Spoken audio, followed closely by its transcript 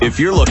If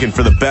you're looking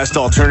for the best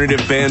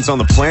alternative bands on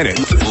the planet,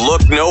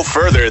 look no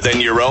further than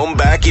your own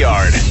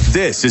backyard.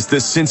 This is the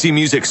Cincy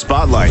Music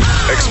Spotlight,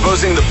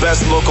 exposing the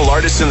best local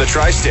artists in the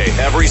tri-state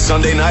every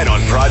Sunday night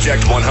on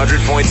Project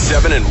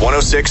 100.7 and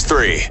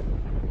 106.3.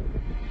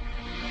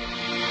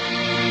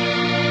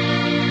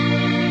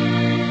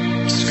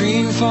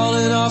 Screen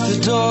falling off the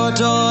door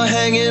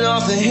hanging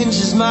off the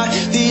hinges. My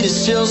feet are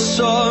still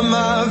sore,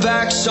 my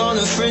back's on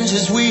the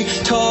fringes. We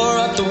tore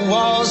up the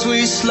walls,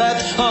 we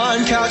slept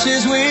on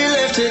couches. We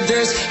lifted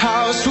this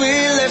house,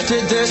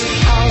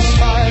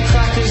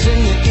 firecrackers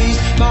in the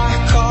east.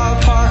 My car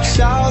parks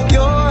out,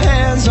 your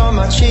hands on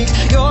my cheeks,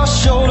 your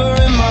shoulder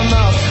in my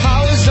mouth.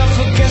 I was up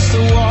against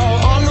the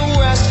wall on the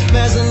west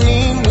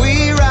mezzanine.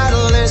 We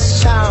rattle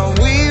this town,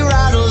 we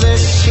rattle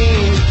this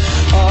scene.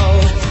 Oh,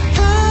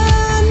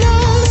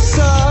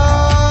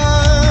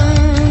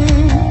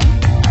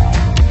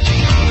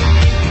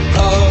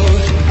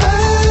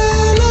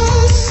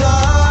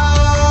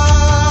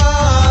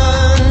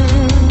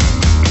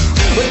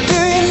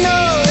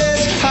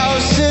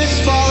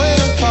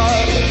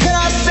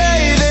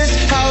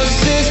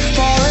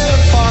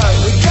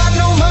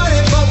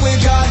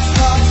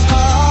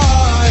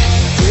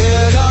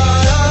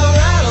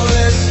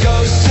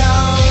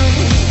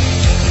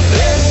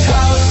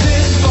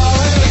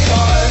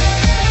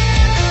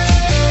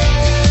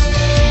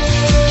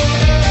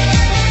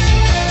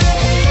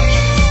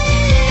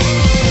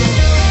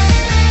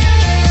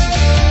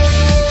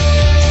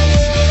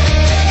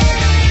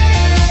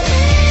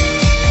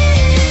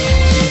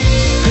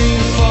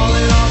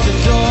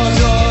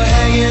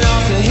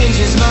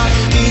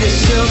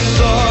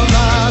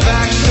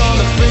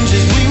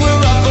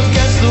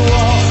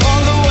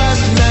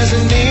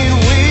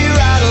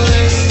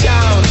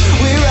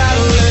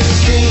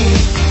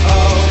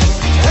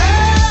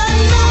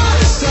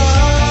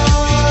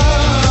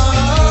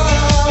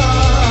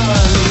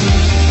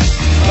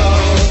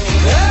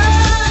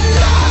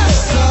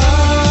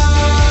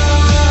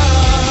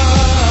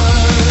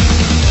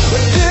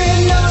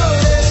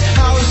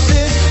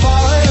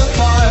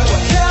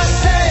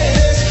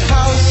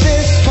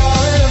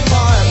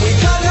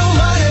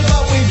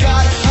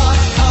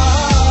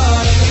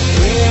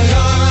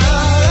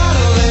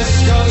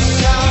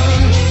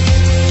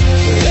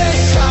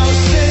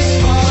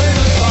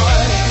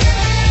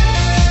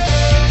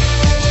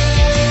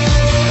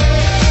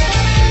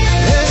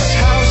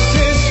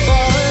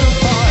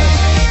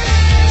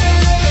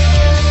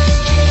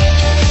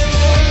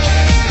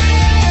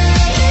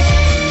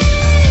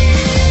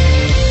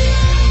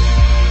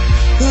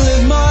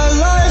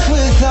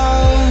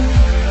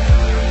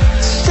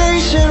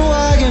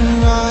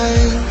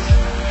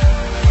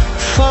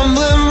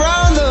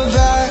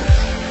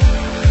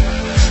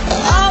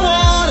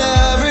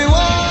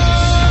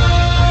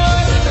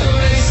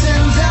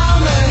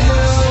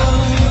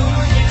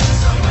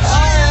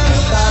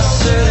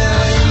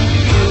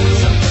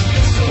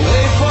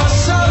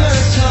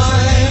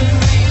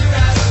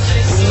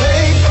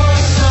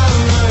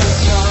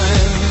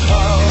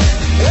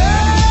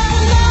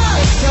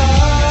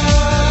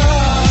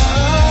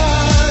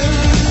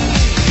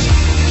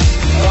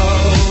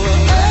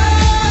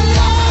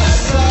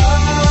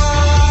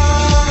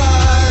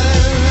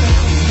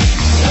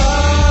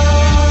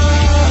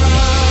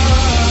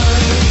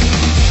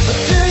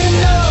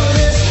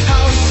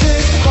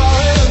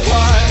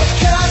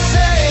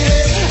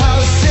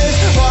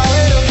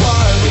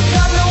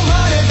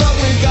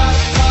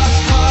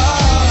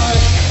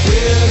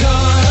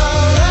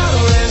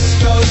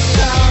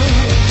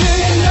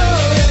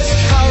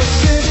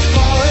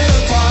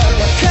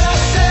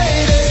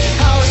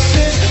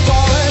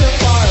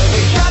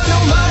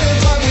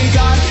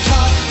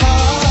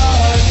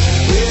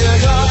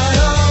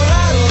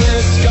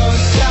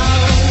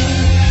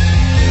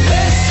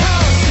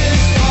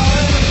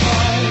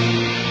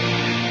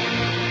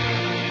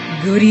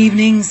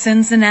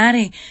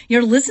 Cincinnati.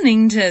 You're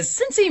listening to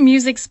Cincy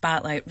Music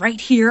Spotlight right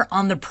here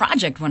on the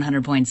Project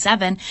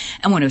 100.7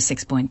 and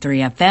 106.3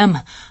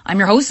 FM. I'm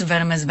your host,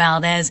 Venomous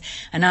Valdez,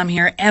 and I'm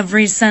here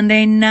every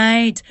Sunday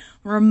night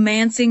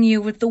romancing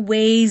you with the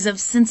ways of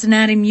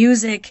Cincinnati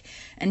music,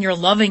 and you're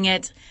loving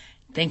it.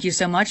 Thank you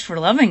so much for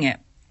loving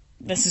it.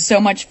 This is so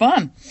much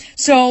fun.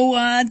 So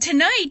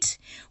tonight,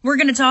 we're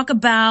going to talk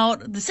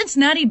about the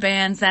Cincinnati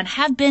bands that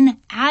have been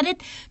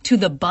added to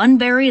the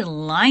Bunbury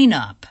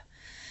lineup.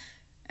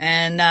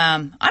 And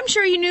I'm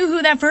sure you knew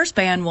who that first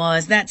band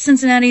was, that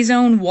Cincinnati's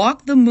own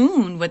Walk the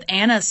Moon with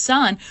Anna's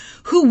Son,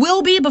 who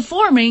will be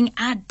performing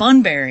at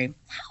Bunbury.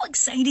 How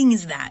exciting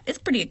is that? It's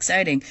pretty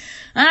exciting.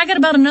 And I got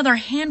about another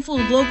handful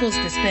of locals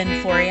to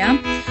spin for you,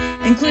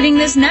 including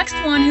this next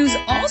one who's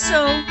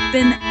also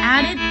been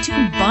added to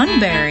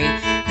Bunbury.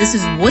 This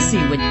is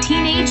Wussy with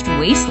Teenage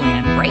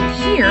Wasteland right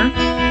here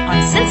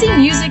on Cincy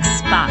Music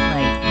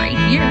Spotlight, right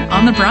here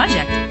on The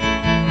Project.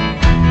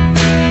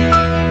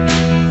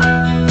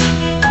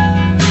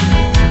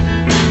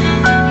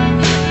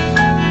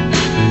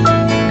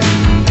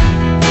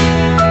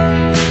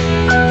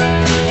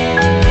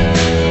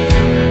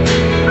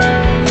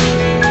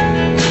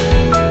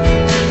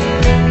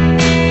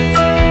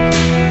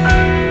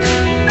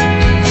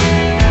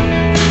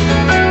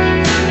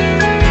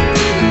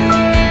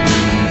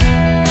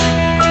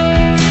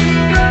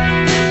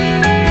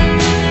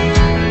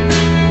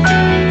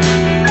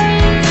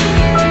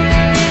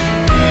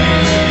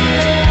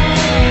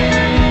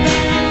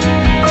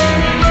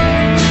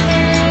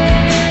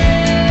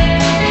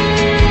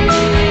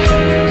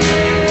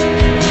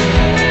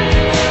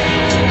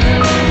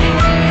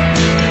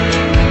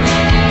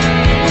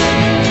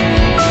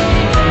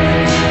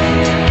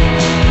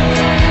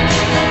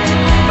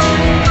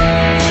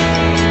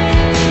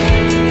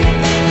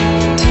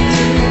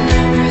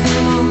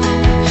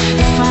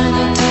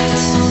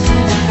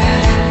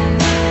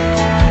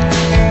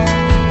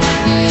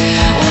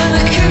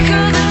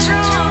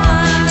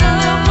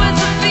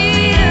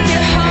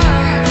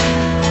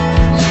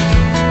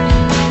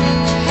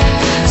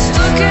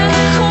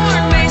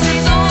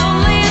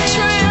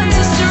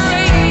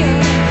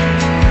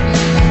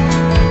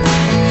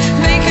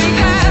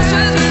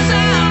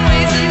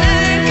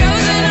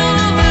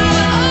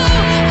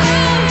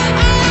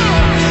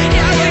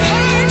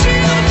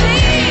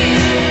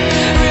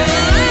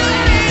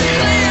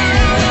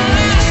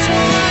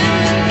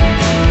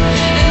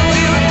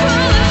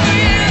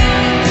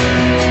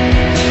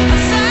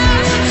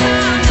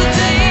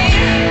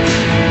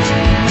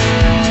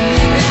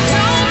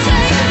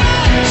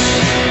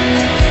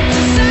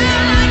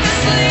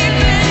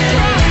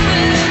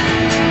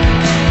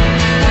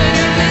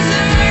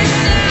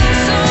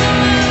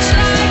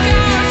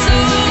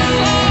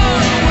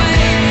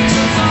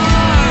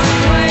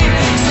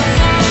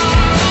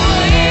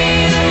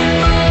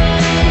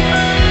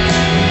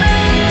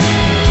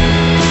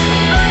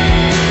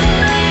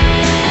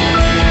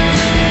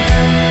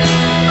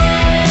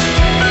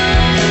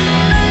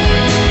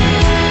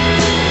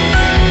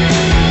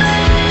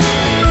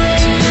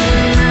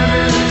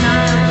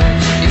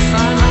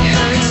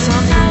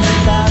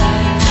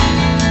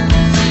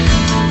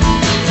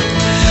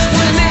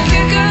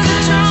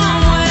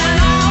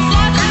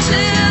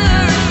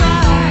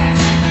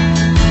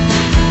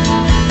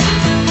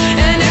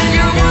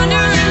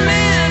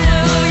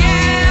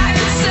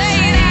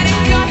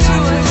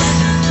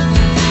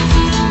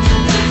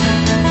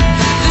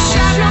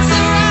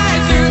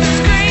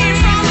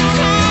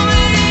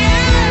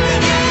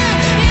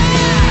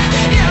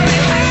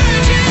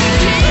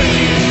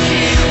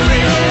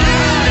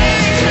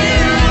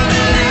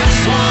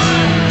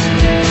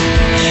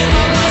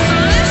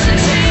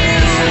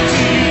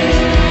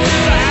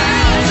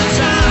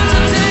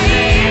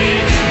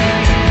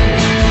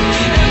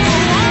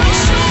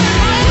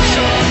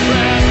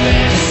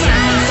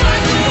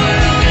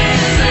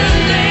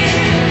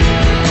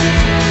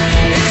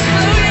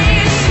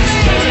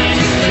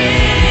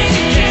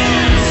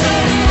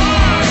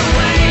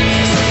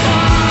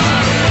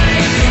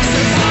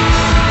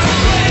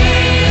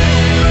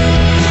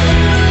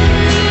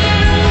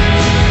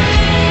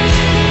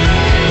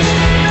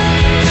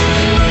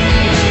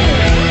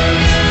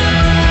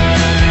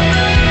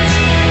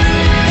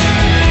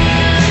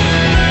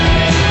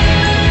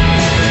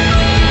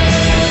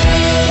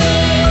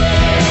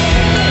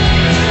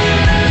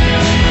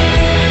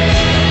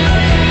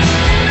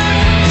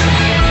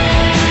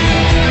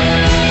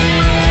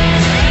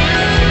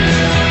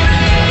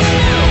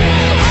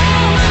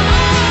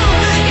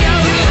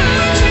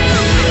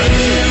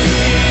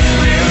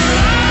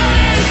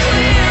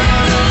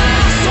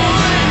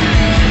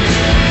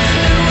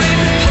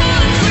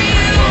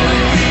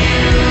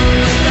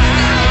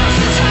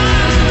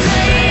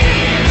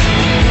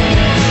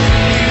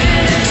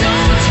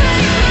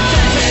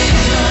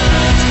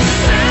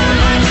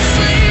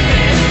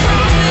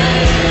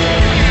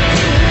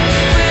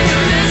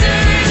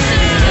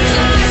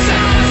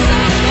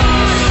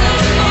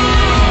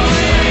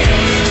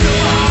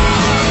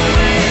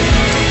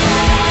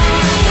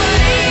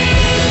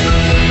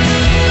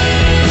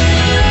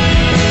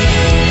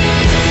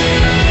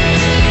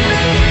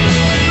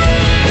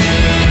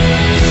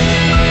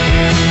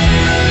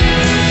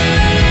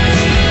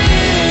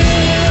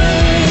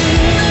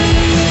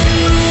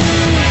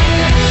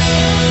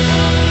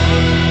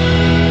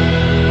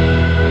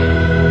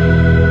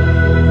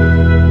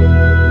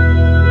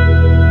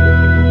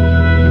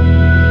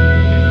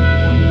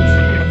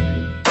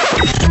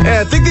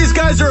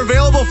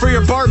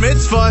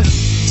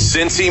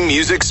 Cincy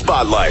Music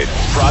Spotlight.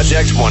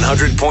 Project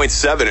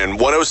 100.7 and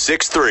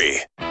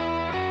 106.3.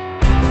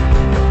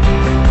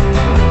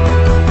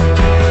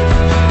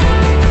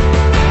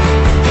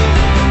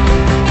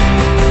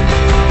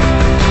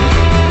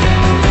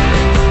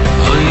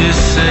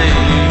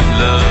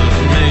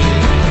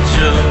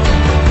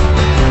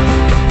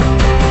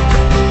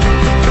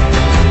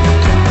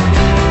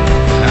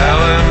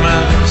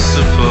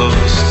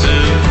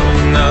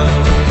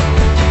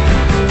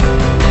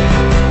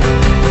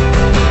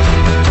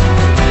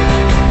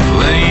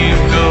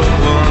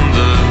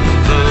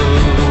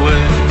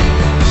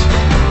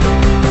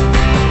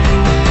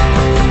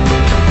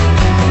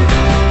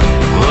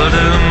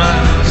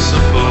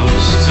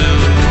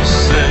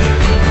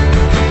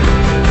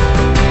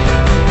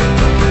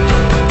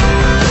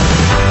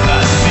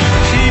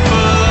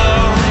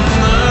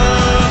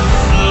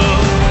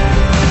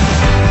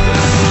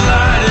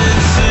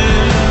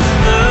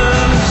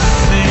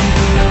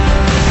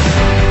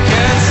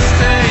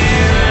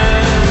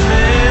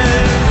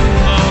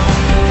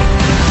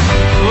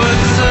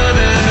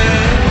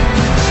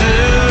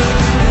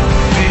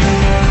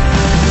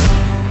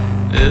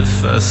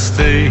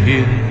 Stay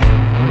here,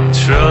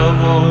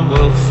 trouble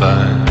will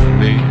find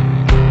me.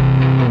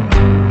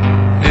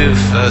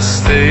 If I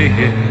stay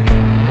here,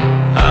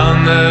 I'll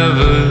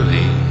never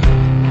leave.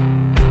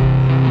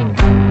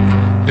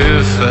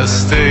 If I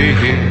stay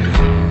here,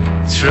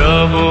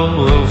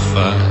 trouble will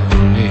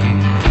find me.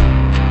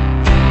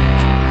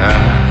 I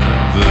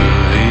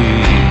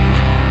believe.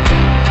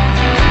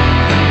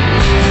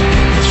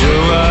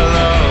 Joe, I'll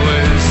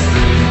always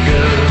think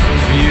of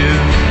you.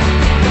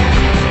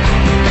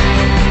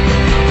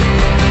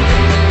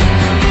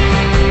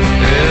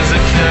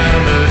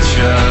 Kind of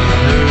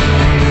childhood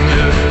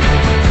knew.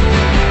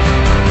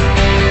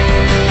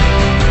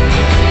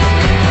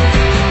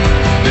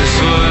 This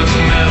was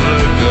never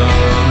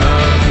gonna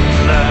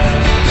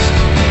last.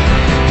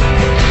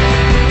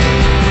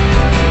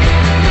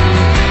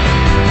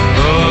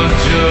 Oh,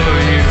 Joe,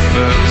 you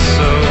felt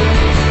so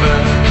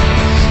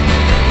fast.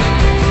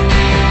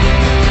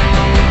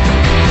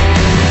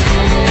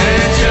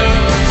 Hey,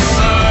 Joe,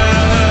 sorry I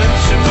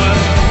hurt you, but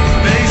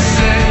they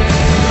say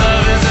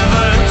love is a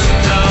virtue,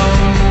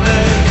 don't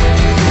they?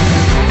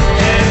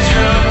 Hey,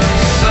 Joe,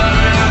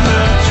 sorry I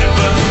hurt you,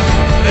 but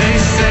they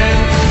say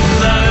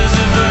love is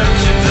a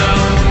virtue,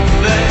 don't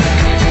they?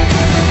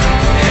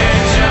 Hey,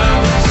 Joe,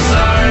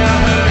 sorry I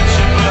hurt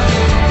you, but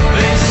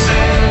they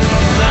say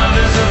love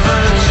is a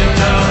virtue,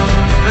 don't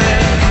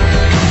they?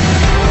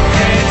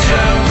 Hey,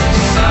 Joe,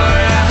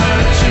 sorry I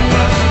hurt you,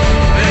 but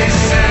they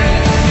say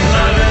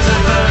love is a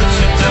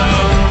virtue,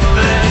 don't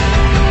they?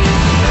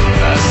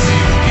 I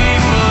see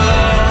people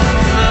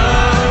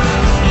on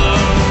the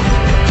floor,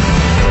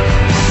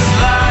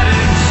 slide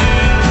into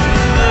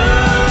the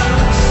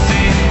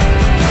sea,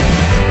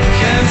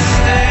 can't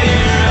stay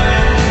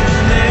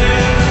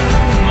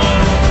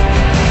anymore,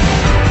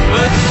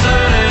 but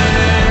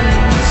turning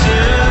into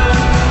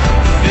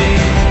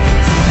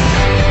thieves.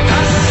 I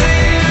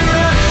see you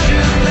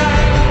rushing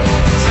down,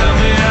 tell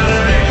me how to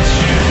reach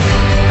you.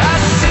 I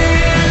see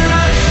you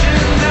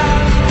rushing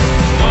down,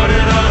 what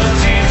it ought to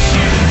teach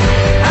you.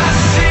 I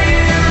see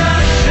you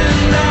rushing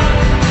down,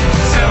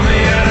 tell me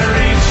how to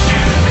reach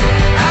you.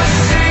 I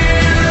see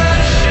you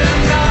rushing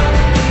down,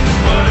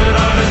 what it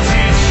ought to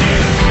teach you.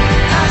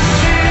 I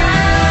see you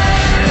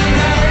rushing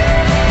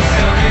down,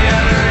 tell me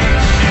how to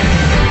reach you.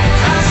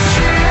 I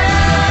see you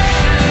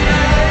rushing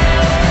down,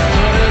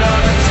 what it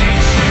ought to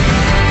teach you.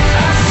 I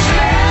see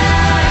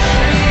you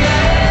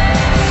rushing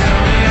down, tell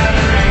me how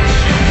to reach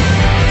you.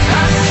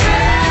 I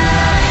see you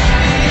rushing down,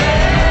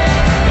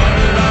 what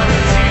it ought to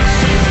teach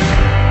you.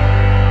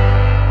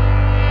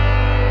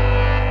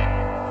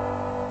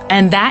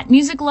 And that,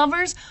 music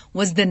lovers,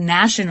 was The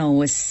National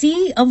with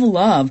Sea of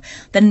Love.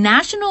 The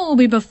National will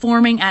be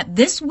performing at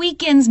this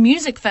weekend's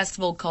music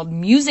festival called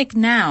Music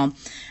Now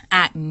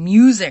at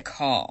Music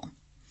Hall.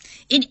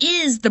 It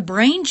is the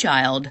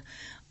brainchild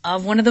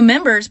of one of the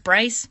members,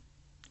 Bryce,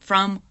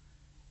 from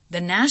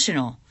The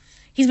National.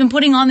 He's been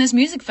putting on this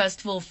music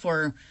festival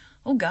for,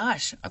 oh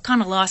gosh, I've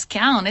kind of lost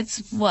count.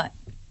 It's what,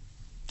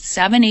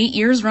 7-8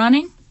 years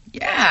running?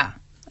 Yeah.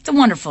 It's a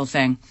wonderful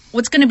thing.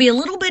 What's going to be a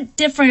little bit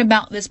different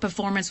about this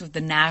performance with The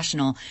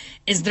National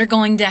is they're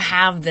going to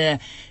have the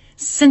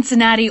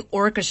Cincinnati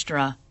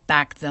Orchestra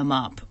back them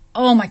up.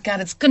 Oh my God,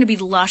 it's going to be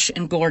lush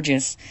and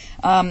gorgeous.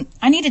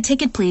 I need a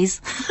ticket, please.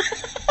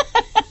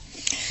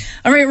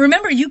 All right,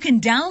 remember, you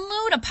can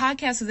download a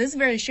podcast of this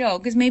very show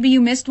because maybe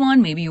you missed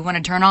one, maybe you want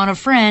to turn on a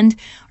friend,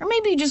 or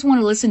maybe you just want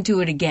to listen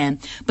to it again.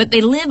 But they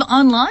live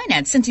online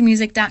at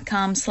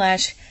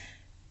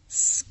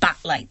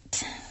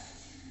cincymusic.com/spotlight.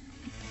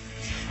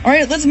 All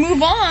right, let's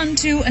move on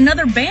to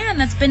another band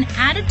that's been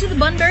added to the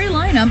Bunbury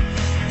lineup.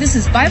 This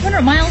is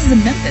 500 Miles to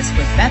Memphis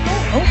with Bethel,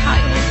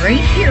 Ohio, right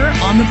here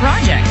on The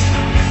Project.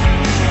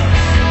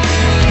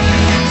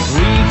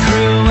 We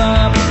grew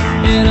up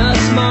in a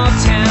small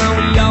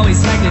town. We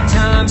always liked the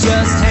time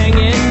just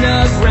hanging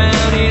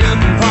around. In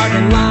open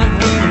parking lot,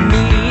 we would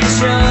meet each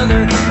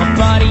other. My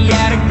buddy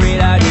had a great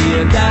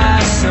idea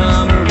that summer.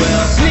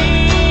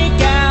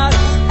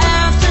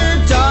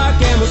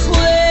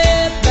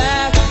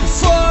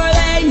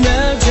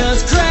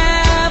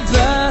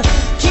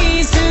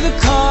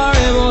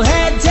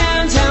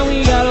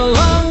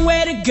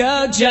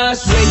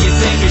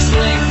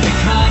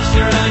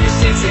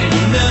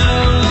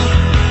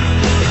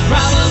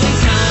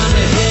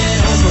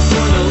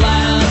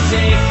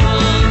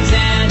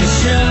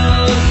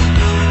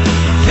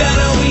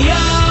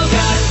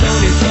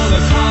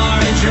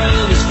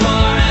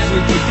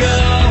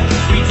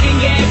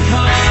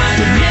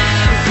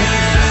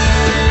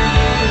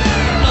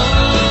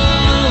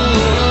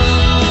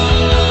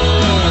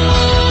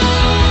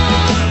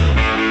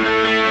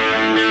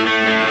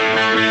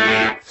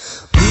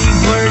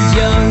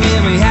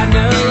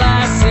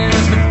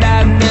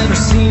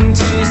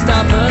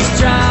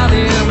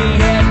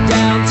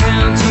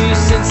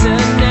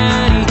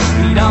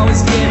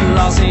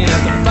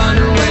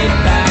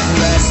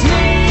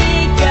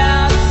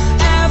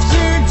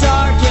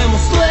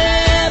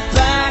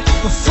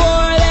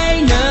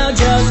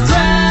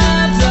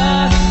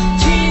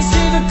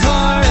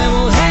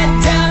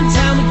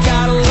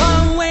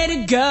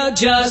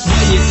 Just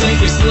when you think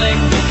you're slick,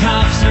 the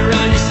cops are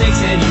on your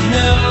six, and you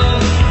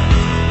know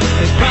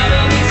there's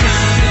probably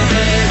time to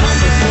head home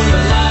before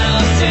the light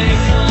of day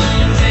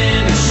comes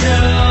and it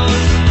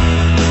shows.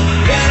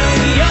 Yeah,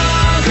 we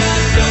all got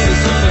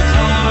stories on the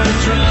car and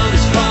drove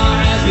as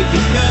far as we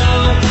could go.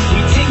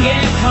 We didn't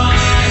get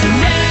caught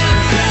and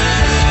never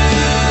cried.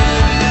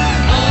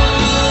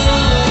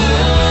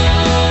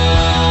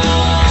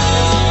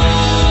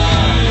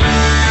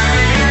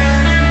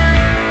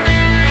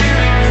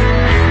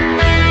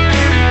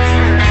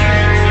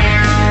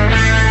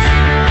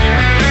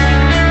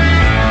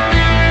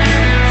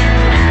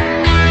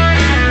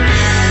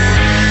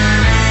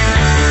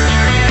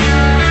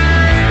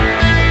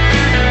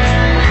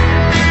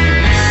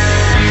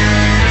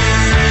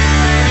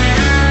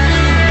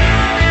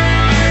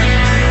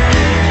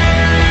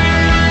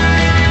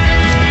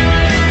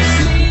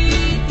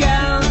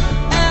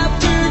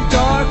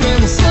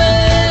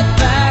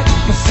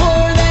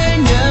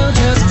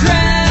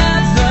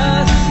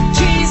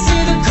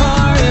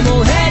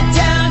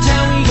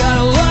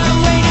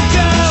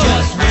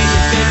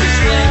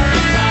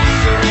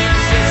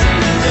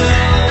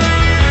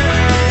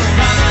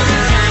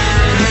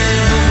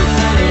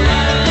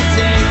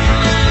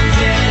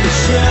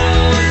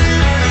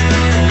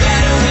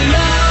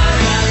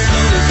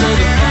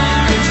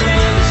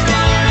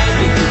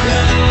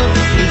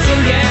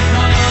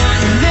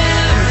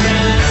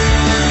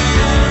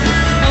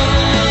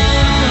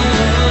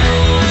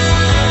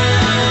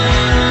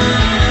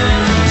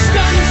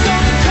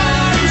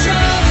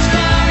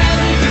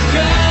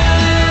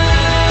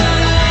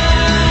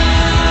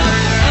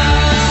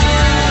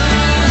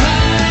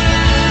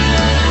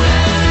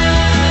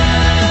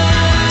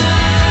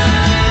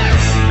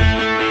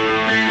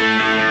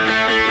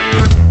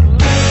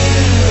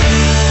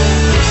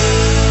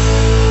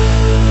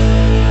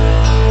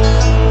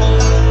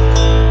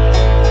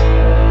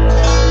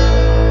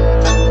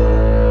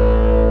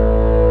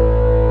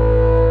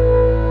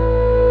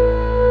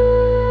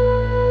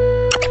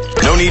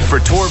 For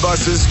tour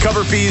buses,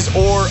 cover fees,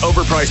 or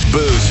overpriced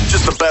booze.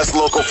 Just the best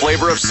local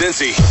flavor of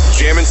Cincy.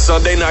 Jamming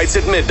Sunday nights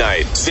at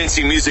midnight.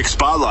 Cincy Music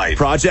Spotlight.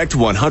 Project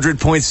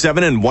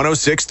 100.7 and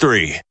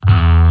 106.3.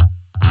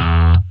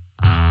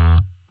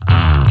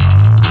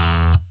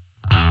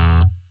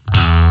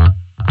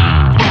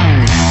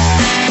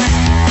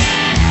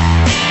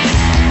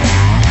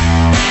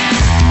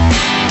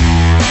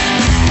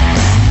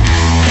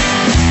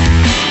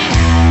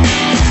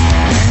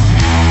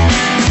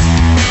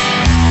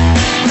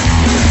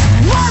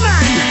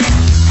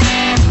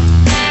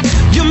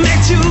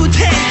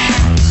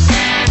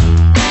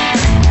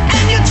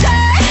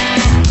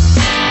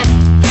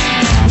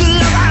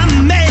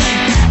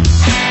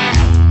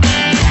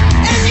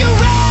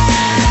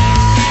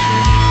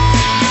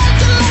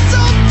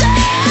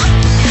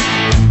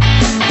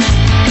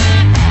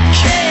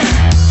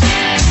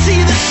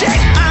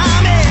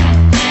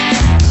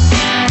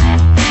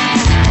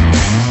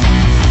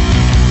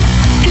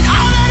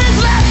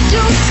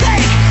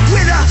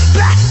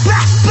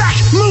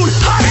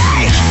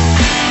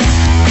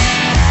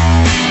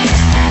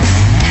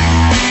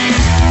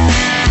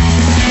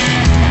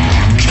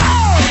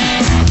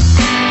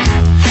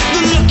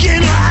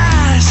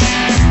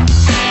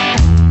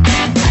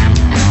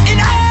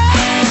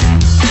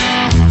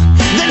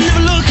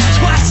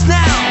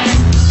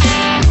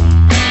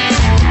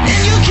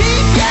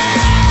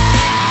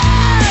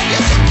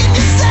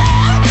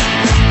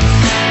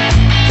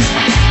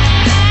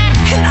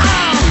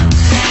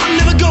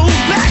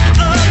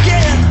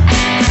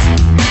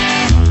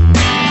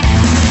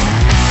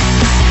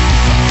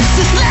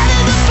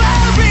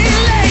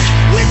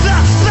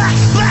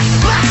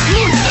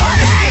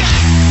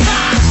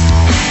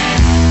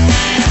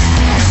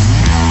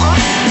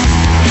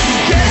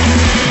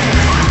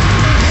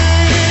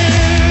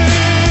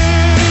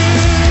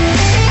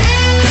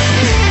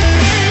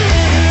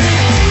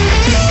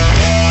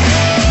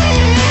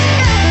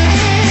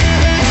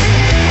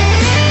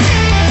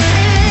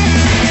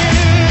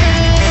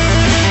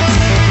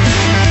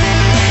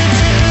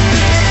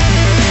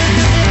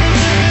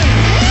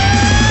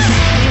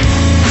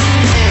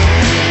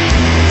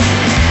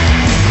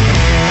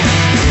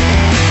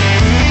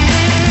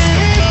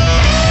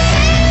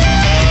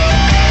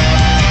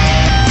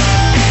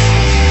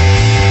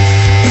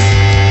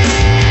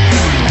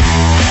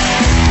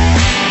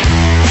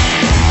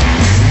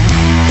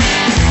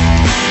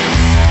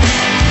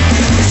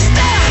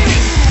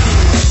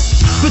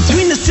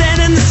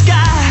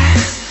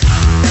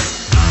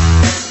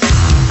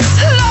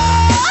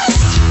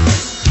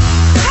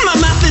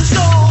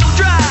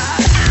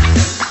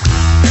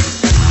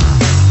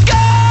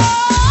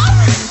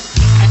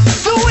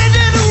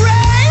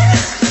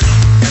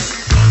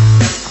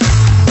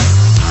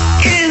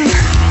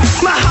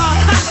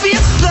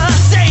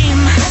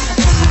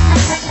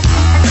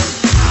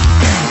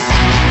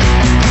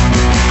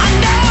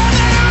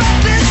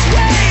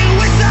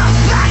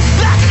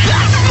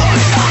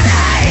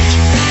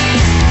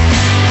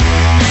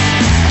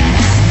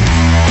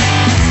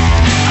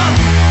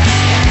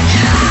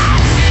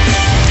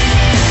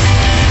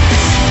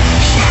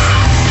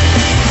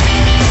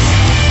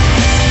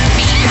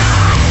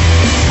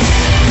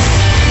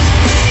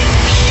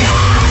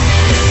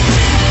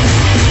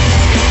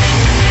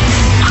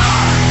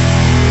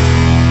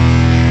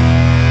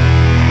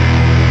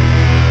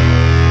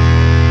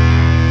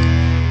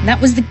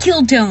 Was the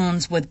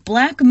Killtones with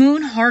Black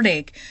Moon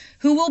Heartache,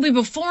 who will be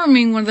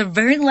performing one of their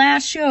very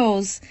last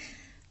shows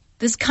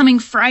this coming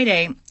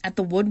Friday at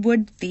the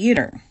Woodwood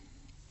Theater.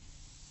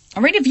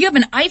 All right, if you have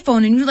an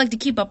iPhone and you'd like to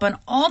keep up on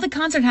all the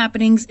concert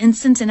happenings in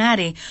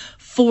Cincinnati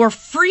for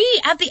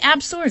free at the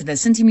app stores, the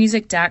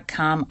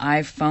cincymusic.com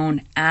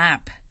iPhone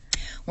app.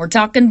 We're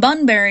talking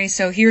Bunbury,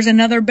 so here's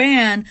another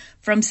band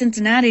from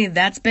Cincinnati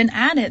that's been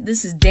at it.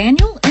 This is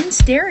Daniel in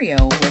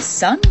Stereo with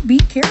Son, Be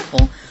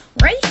Careful,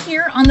 right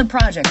here on the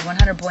Project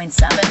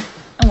 100.7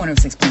 and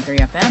 106.3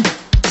 FM.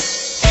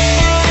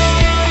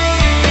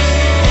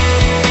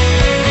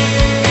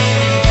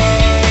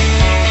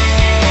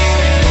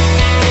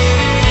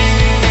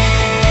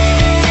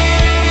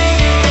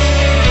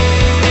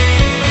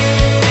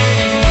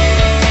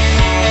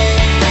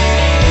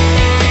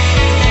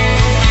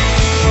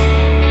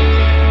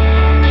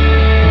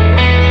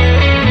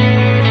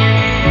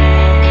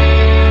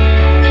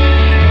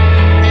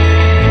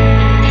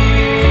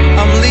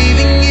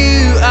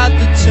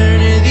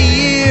 Turn of the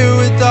year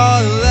with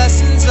all the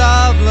lessons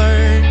I've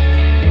learned.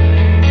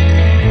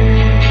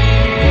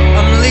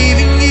 I'm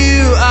leaving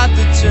you at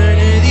the turn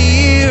of the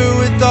year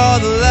with all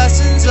the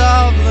lessons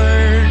I've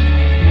learned.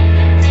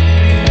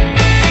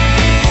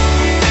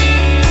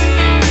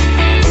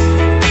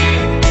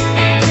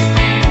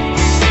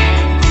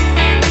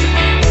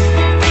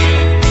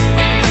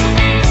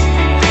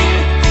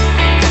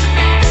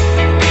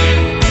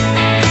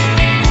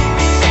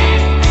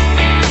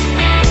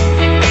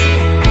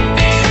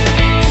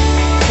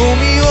 Fool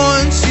me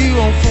once, you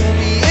won't fool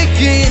me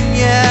again.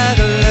 Yeah,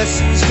 the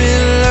lesson's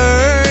been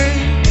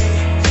learned.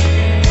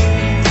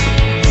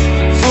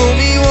 Fool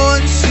me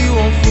once, you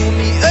won't fool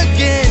me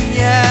again.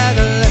 Yeah,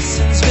 the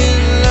lesson's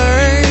been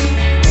learned.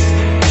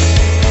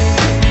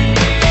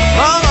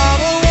 My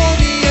mama warned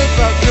me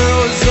about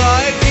girls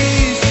like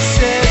these. She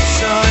said,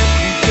 son,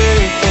 be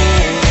careful.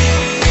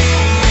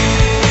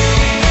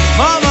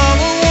 My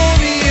mama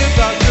warned me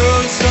about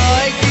girls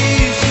like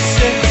these. She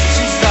said,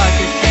 she's like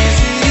a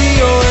cancer to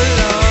your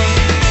lungs.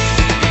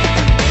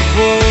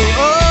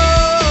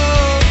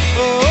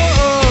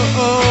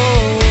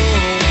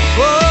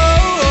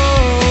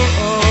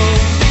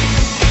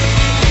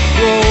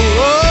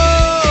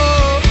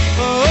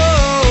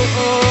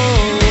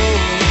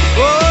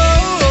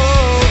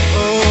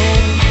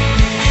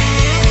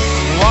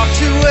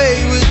 Walked away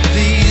with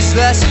these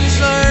lessons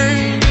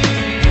learned.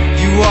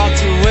 You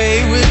walked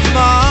away with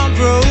my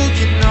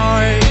broken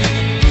heart.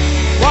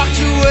 Walked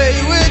away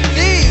with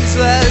these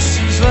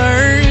lessons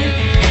learned.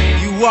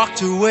 You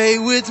walked away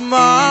with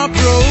my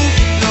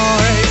broken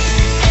heart.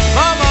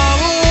 My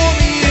mama warned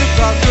me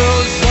about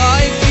girls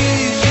like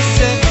you. She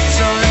said,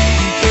 son,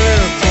 be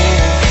careful.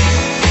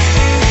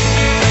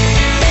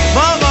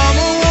 My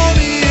mama warned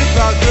me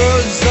about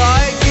girls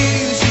like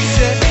you. She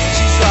said,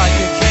 she's like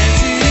a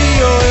cancer to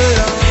your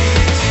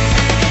lungs.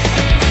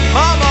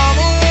 My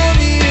mama warned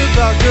me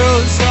about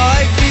girls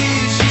like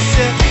you. She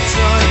said,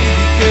 son,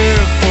 be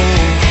careful.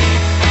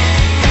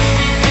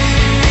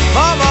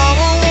 My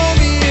mama warned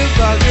me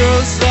about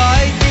girls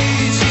like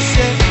you. She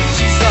said,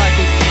 she's like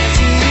a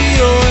cancer to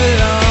your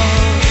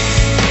lungs.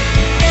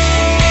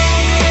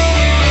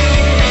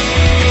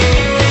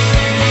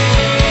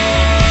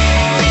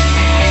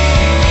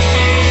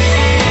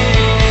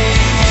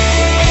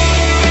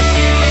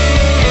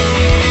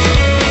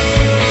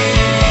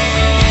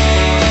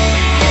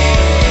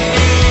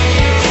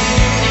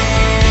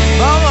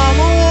 My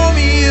mama warned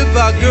me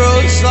about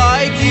girls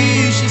like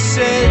you. She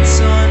said,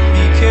 son,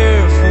 be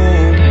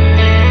careful.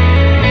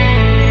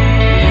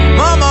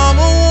 My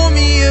mama warned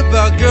me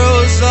about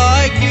girls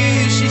like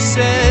you. She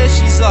said,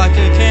 she's like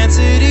a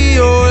cancer to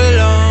your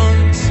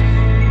lungs.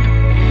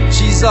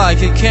 She's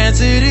like a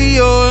cancer to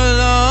your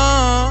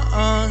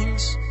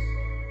lungs.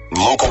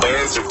 Local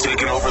bands have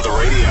taken over the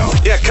radio.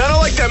 Yeah, kind of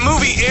like that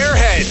movie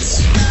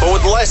Airheads, but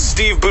with less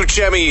Steve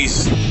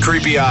Buscemi's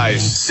creepy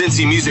eyes.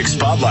 Cincy Music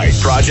Spotlight,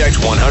 Project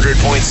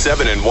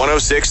 100.7 and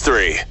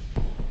 106.3.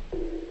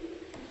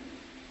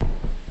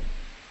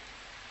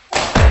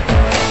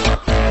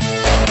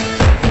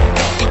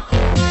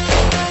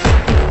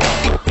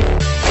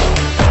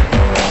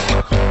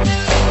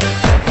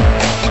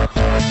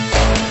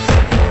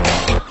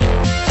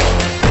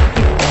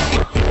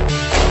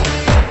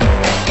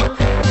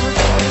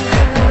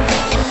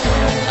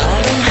 I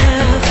don't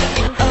have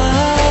a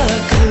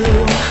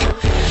clue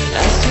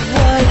as to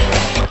what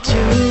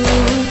to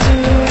do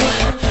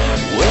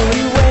when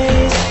we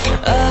waste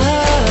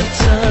our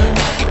time.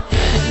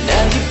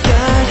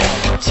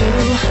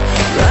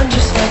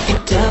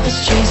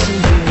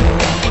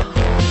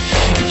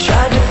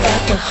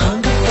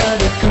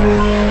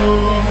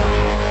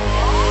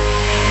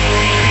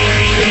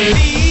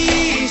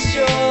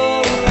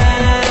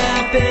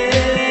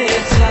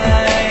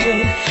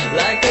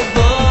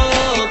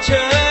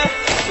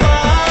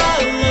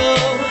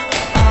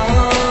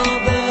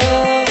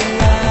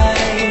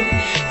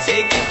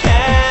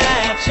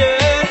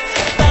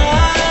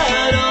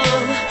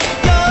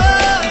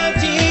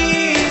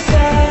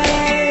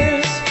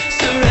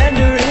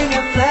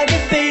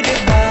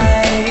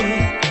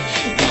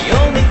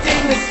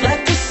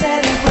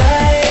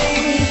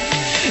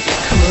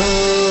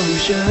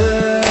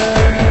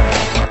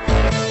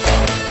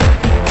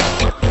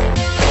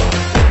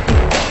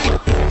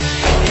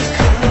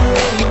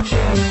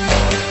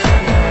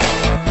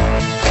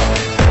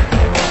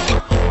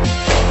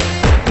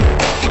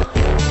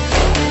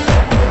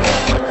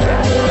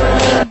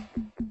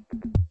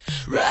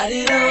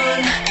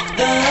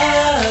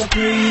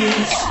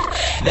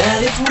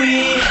 that if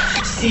we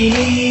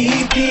see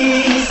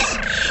peace,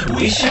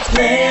 we should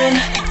plan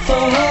for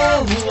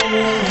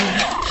war.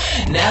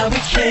 Now we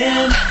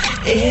can't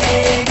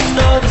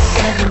ignore the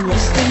seven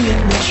resting in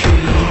the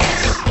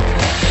trees.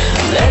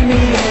 Let me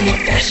on your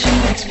fashion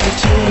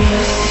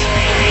expertise.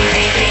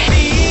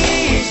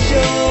 Feast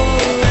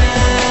your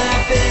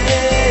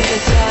appetite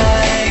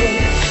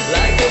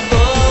like a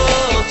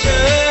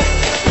vulture.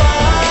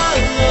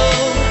 Follow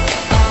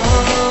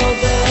all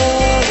the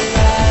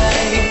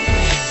light.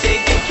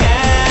 Take a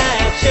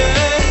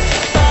capture.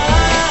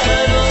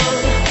 Follow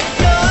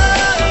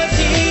your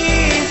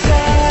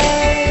desires.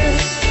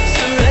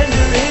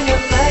 Surrendering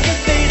up like a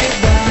faded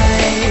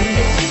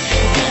light.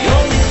 The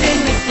only thing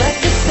that's left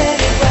to set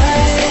it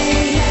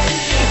right.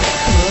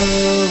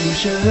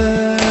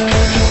 Closure.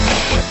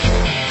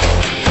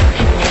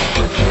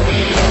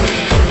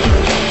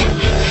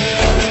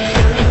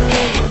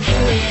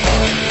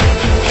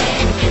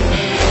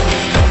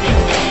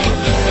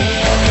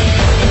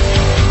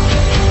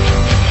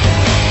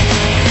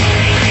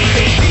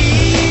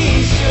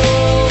 Feast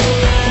your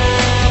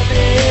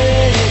appetite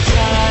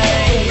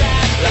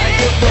like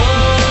a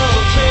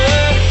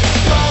vulture.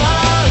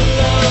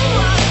 Follow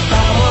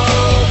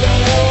all the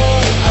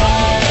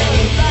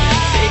light.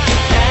 Take a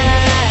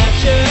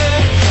capture.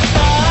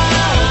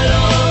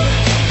 Follow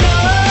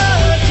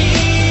your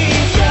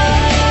desires.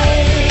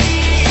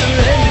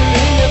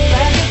 Surrendering up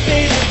like a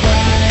faded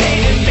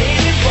wine.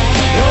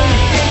 The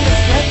only thing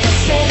that's left to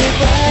set it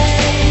right.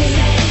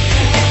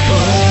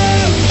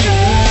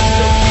 Closure.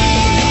 So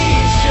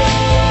feast your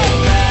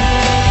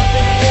appetite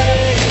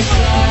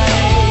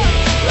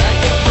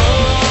like a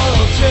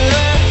vulture.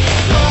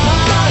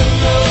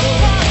 Follow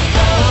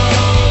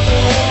all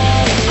the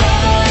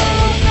light.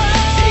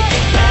 Take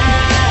a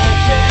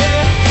capture.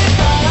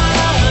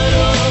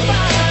 Follow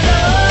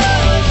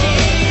your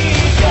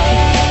desires.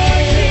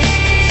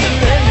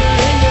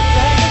 Surrendering up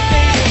like a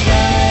faded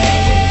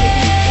wine.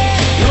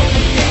 The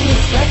only thing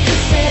that's left to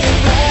set it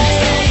right.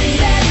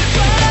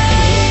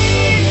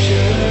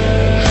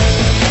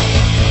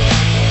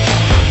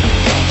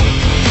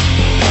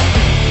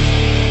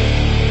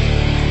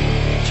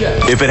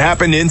 If it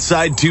happened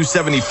inside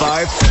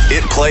 275,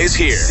 it plays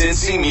here.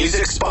 Cincy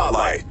Music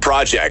Spotlight.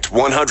 Project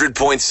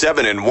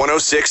 100.7 and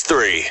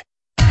 106.3.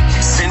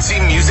 Cincy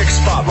Music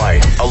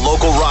Spotlight. A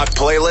local rock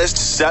playlist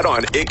set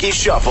on Icky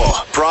Shuffle.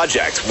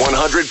 Project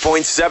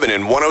 100.7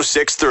 and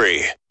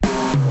 106.3.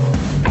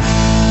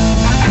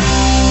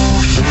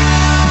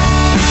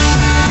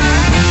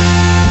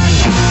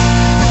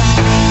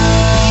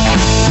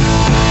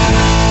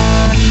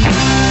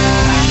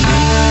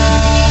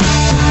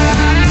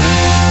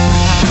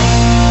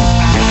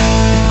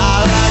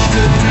 I like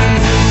to drink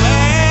the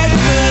bad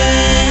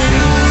wine,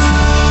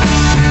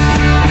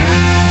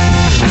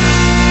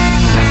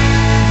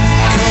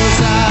 'cause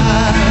I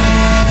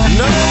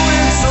know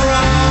it's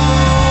wrong.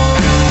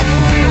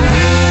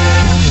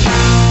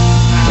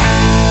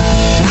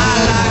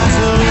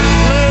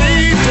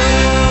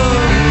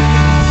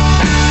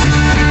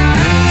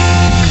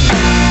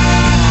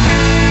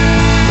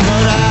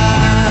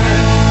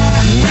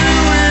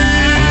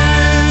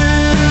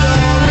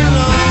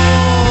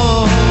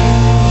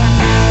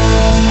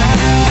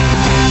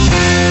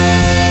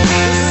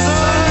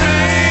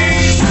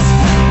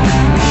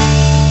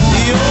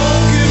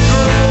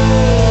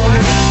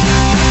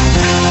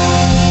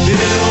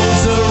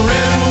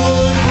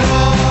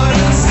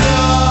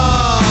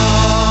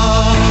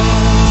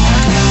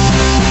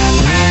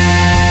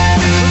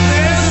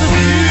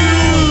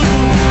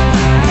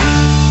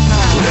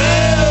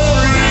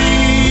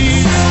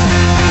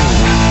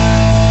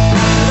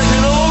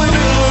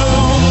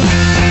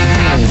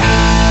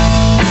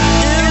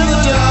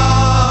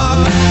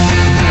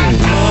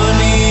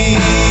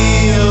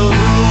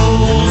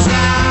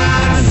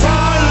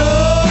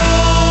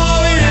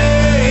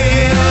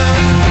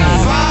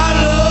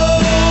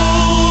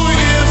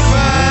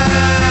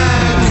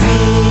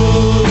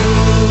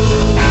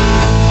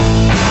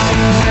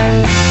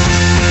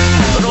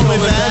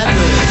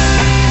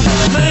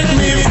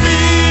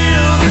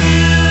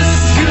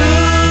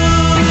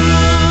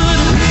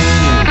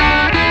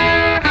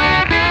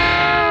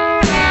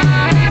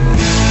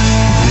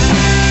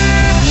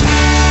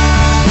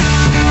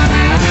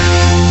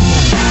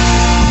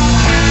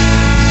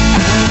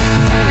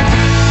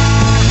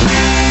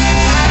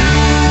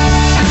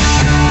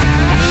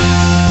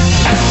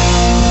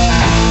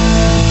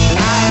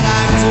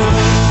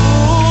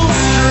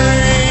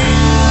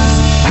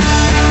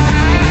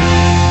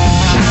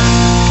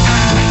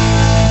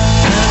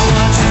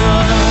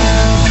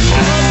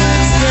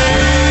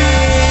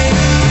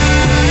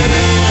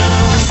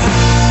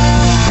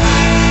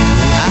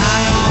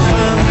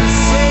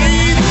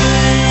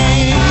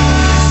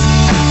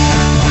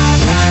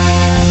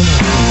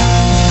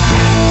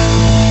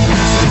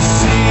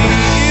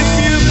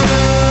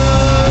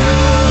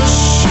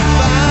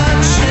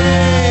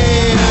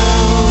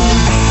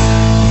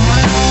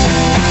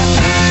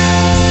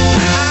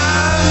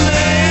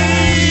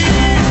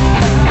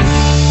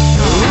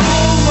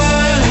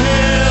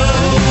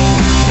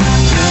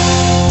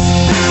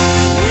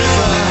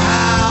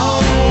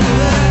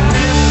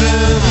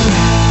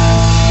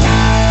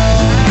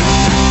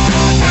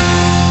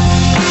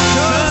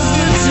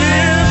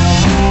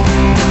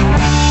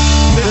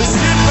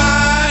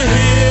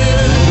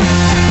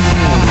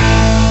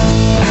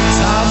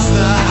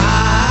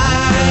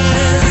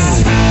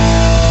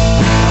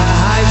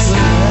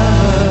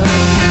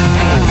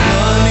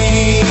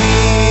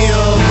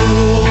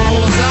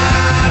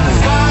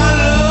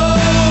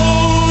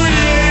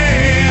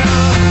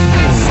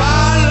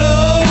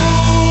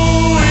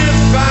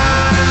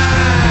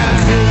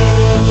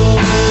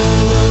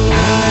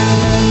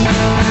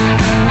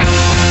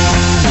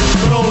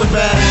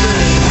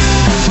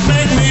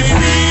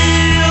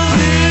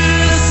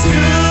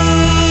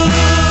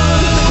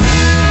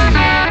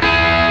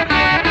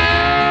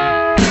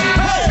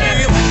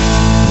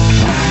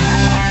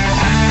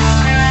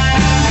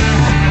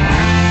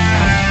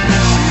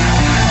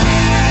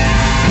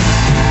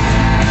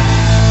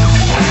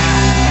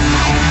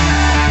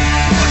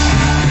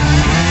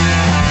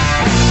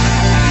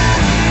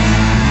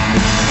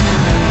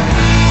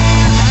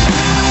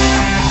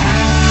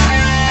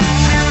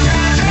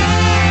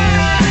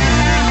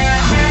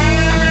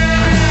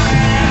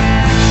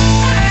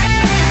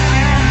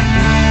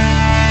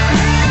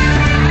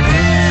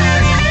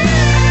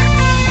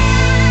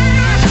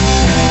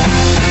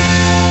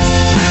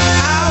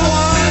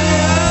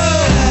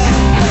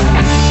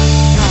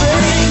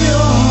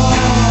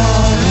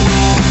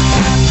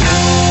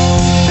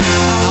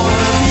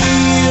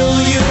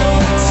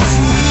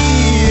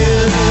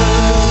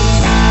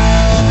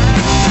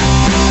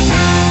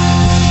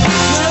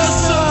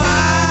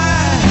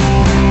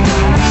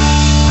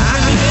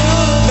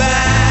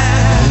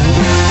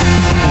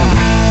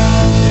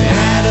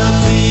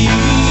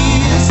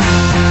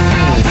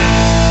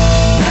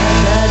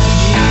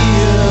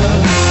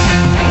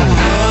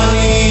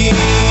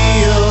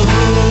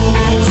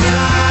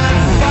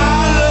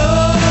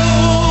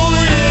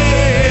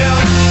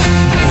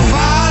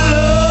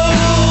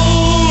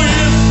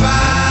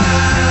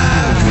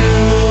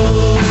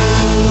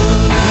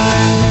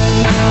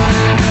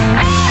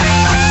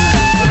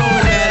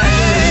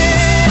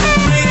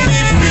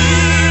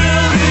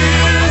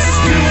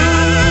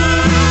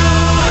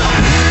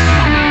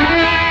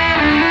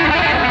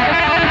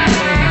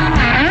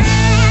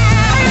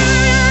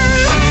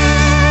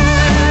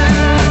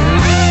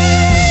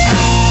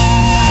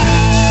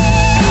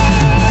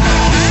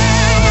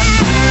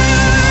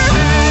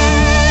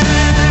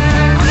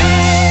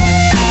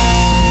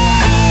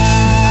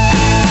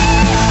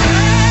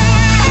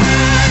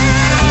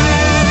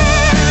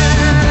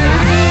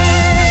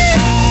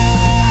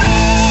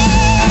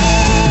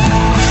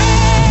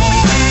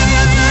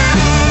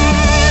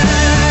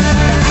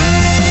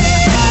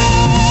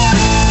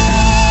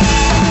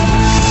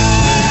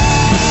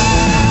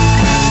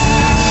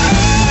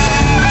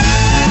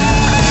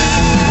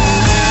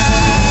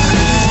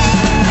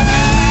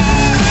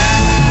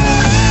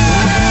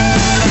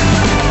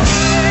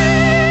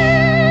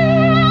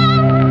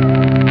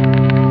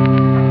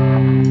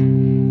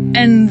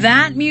 And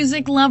that,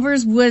 music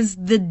lovers, was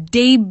the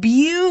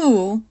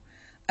debut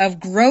of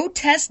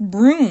Grotesque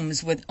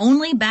Brooms with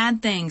Only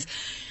Bad Things.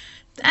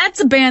 That's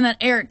a band that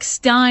Eric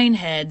Stein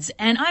heads,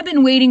 and I've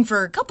been waiting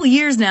for a couple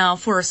years now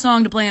for a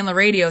song to play on the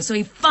radio, so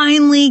he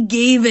finally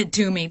gave it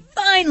to me.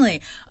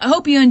 Finally! I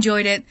hope you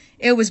enjoyed it.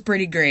 It was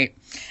pretty great.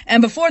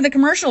 And before the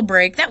commercial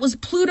break, that was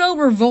Pluto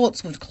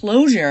Revolts with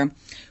Closure,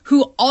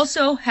 who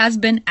also has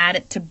been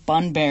added to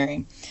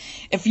Bunbury.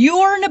 If you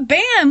are in a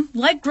band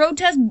like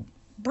Grotesque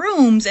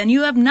Brooms and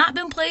you have not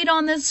been played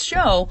on this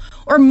show,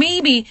 or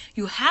maybe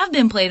you have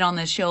been played on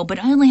this show but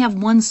I only have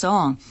one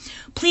song,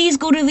 please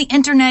go to the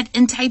internet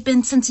and type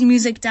in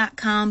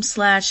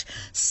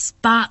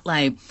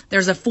cincymusic.com/spotlight.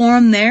 There's a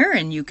form there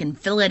and you can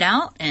fill it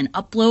out and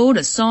upload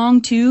a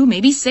song, 2,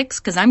 maybe 6,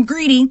 because I'm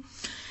greedy,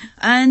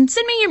 and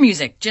send me your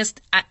music.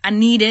 Just I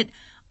need it,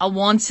 I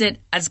wants it,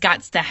 I've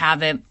got to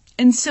have it,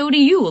 and so do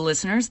you,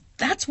 listeners.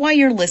 That's why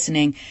you're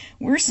listening.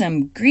 We're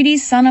some greedy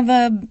son of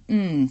a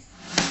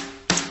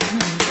I'm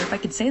not even sure if I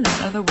could say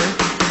that other word.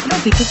 I don't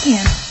think I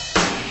can.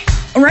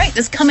 All right,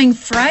 this coming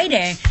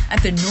Friday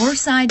at the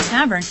Northside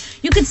Tavern,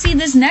 you could see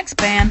this next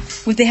band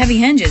with the heavy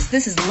hinges.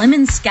 This is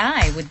Lemon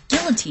Sky with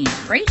Guillotine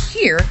right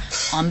here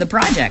on The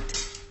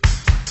Project.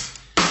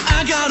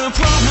 I got a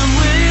problem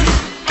with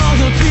all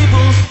the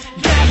people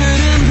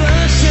gathered in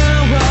the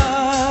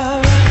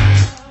shower,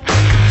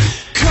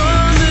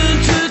 coming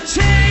to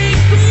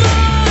take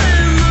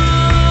my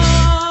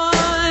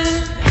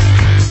mind.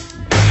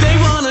 They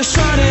wanna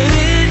shut it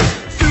in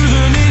through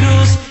the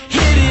needles,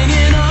 hidden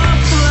in our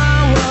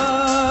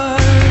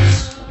flowers,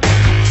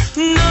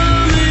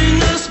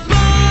 numbing us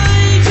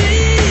by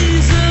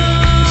design.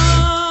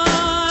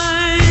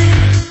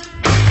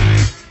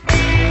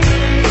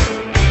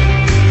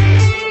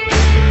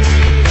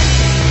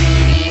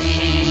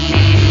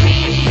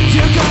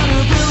 You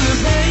gotta build a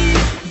base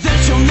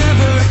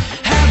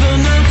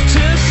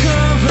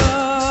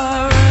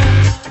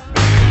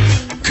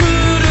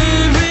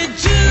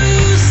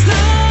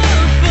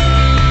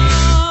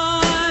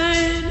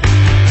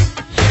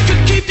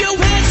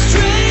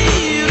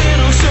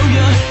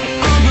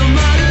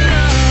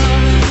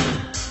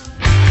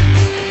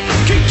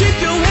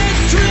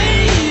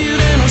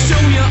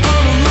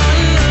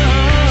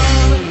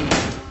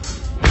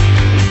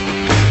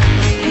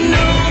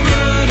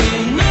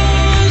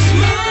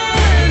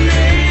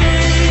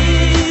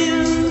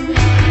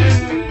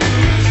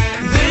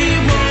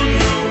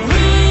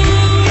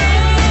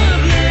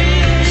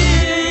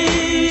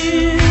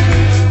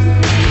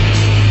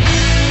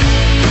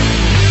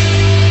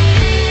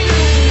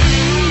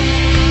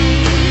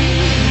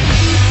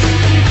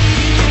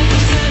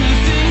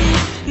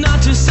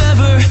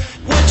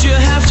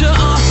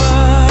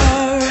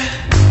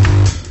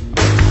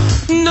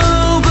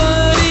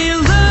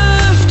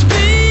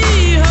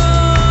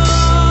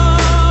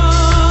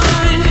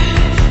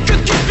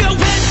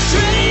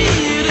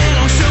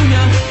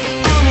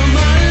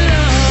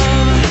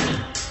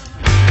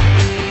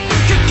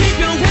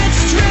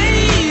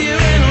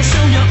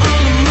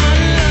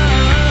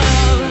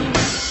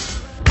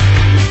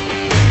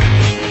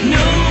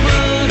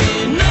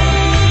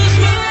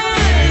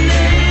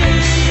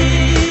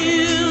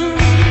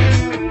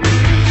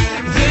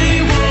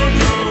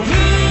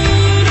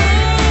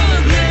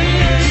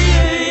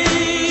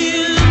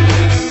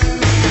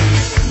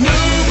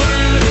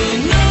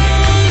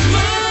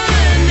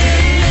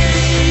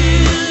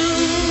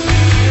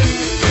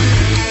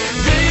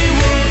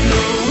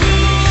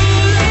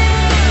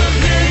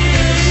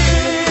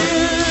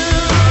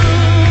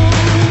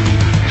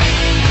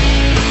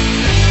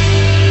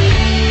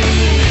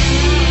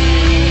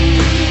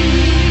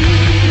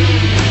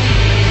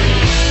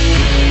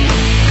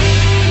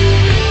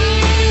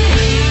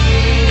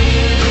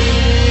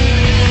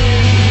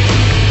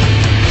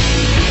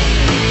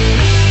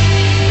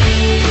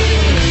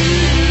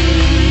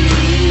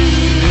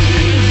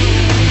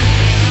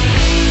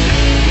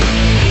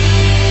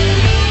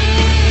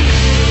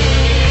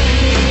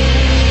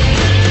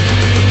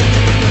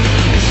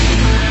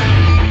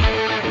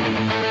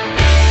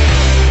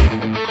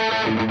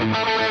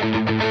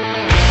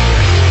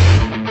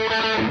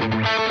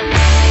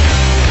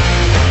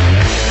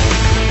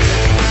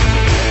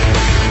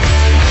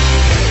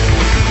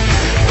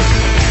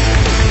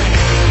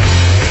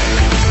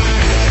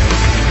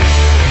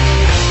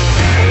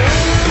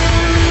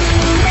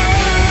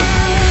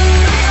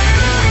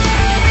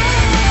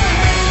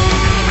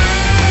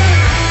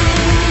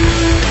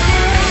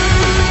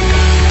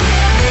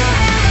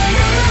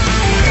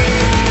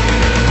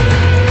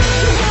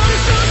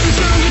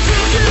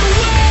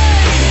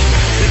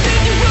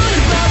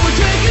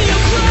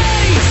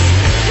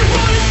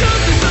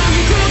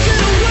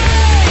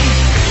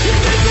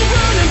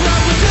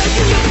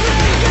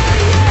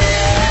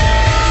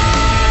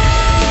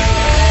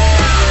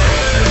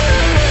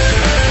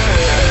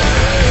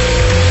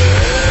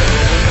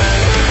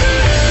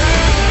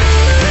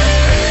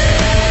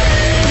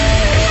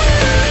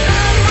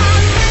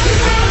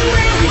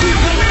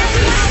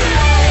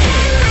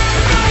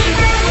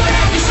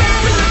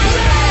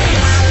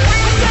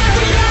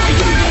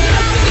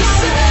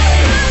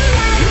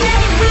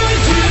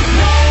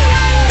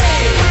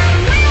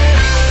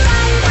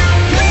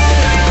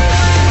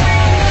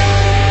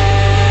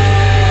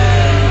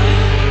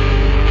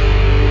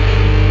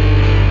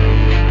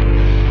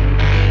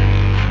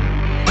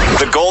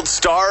gold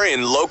star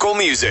in local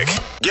music.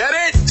 Get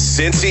it?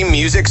 Cincy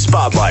Music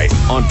Spotlight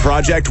on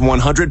Project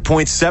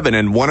 100.7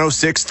 and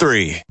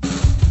 106.3.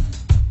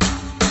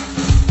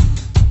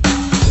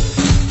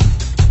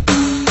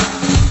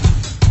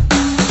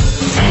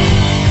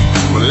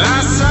 Well,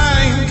 I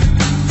sang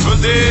for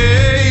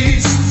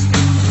days,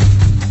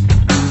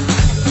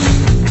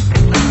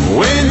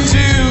 went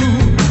to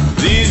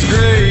these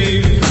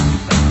graves.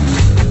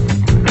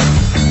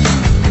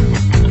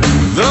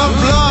 The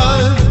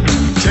blood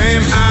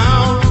came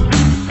out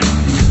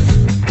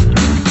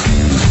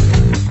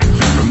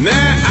from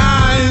their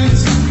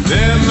eyes,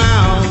 their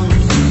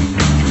mouths,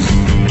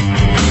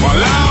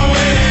 while I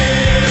wait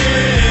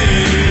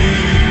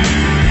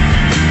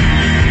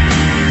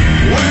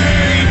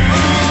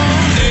for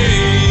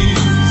days.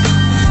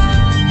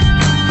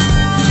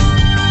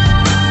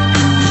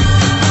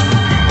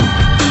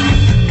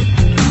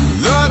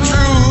 The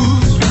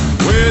truth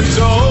we're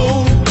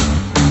told,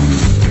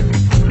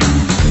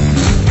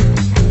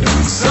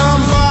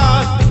 some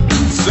bought,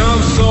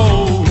 some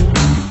sold.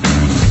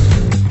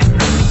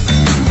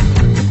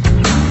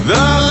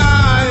 The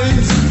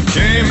lies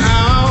came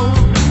out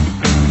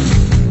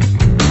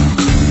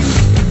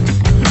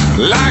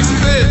like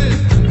spit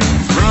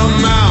from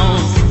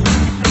mouth.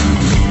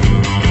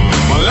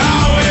 While I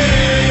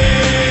wait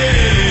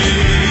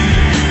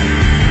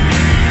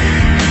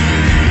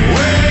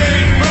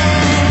for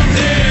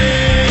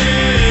days,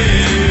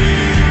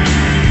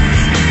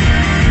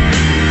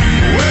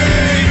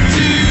 wait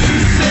to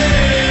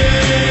say,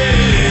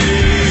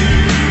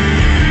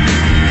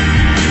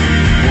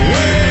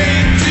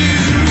 wait to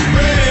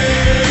pray,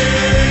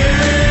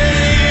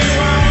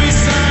 while we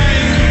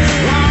sang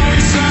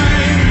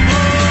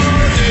for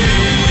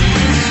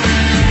days.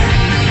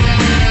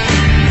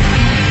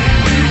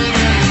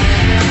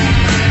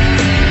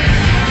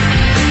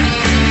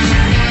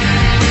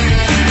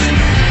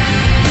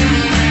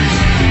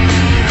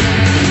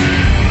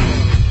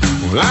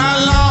 Well, I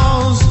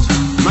lost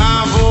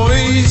my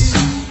voice,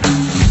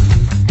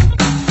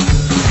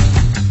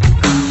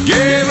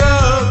 gave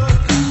up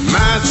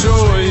my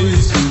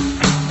choice.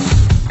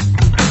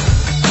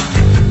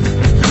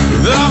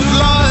 The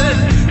flood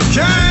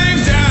came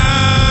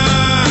down,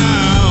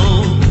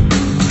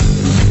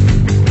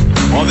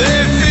 or they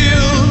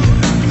filled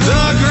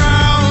the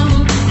ground.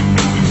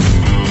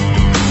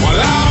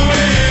 While I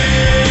wait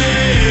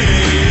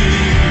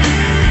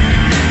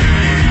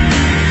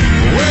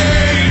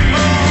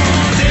for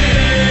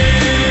days,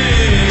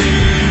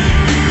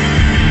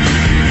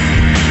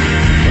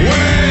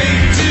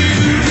 wait to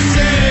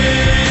say,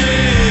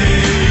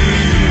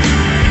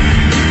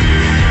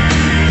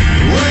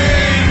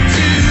 wait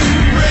to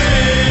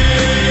pray,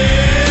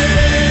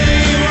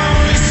 while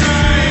we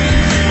sang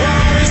for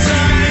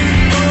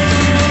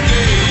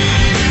days.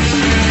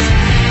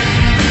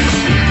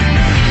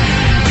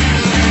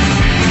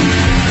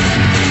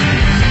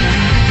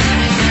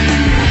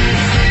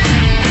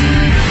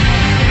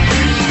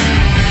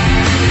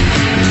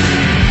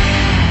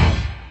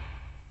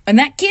 And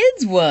that,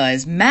 kids,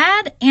 was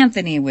Mad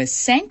Anthony with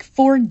Sank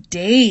for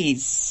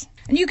Days.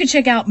 And you can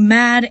check out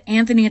Mad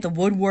Anthony at the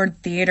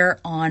Woodward Theater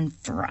on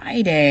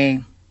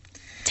Friday.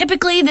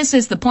 Typically, this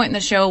is the point in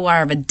the show where I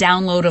have a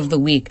download of the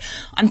week.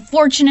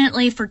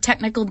 Unfortunately, for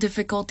technical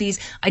difficulties,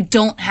 I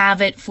don't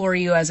have it for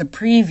you as a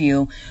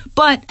preview.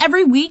 But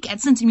every week at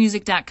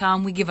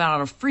cincymusic.com, we give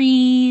out a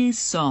free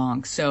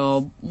song.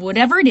 So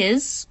whatever it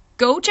is,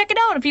 go check it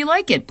out if you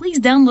like it. Please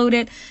download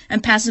it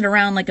and pass it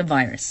around like a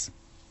virus.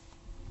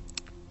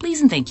 Please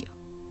and thank you.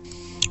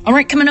 All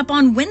right, coming up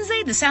on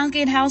Wednesday, the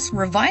Southgate House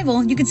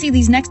Revival. You can see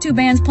these next two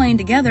bands playing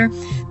together.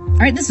 All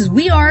right, this is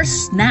We Are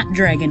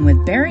Snapdragon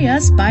with Bury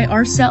Us by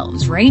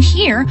Ourselves right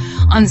here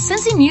on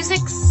Cincy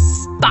Music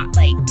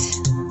Spotlight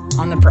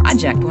on the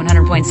Project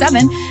 100.7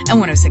 and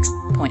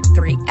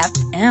 106.3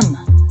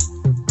 FM.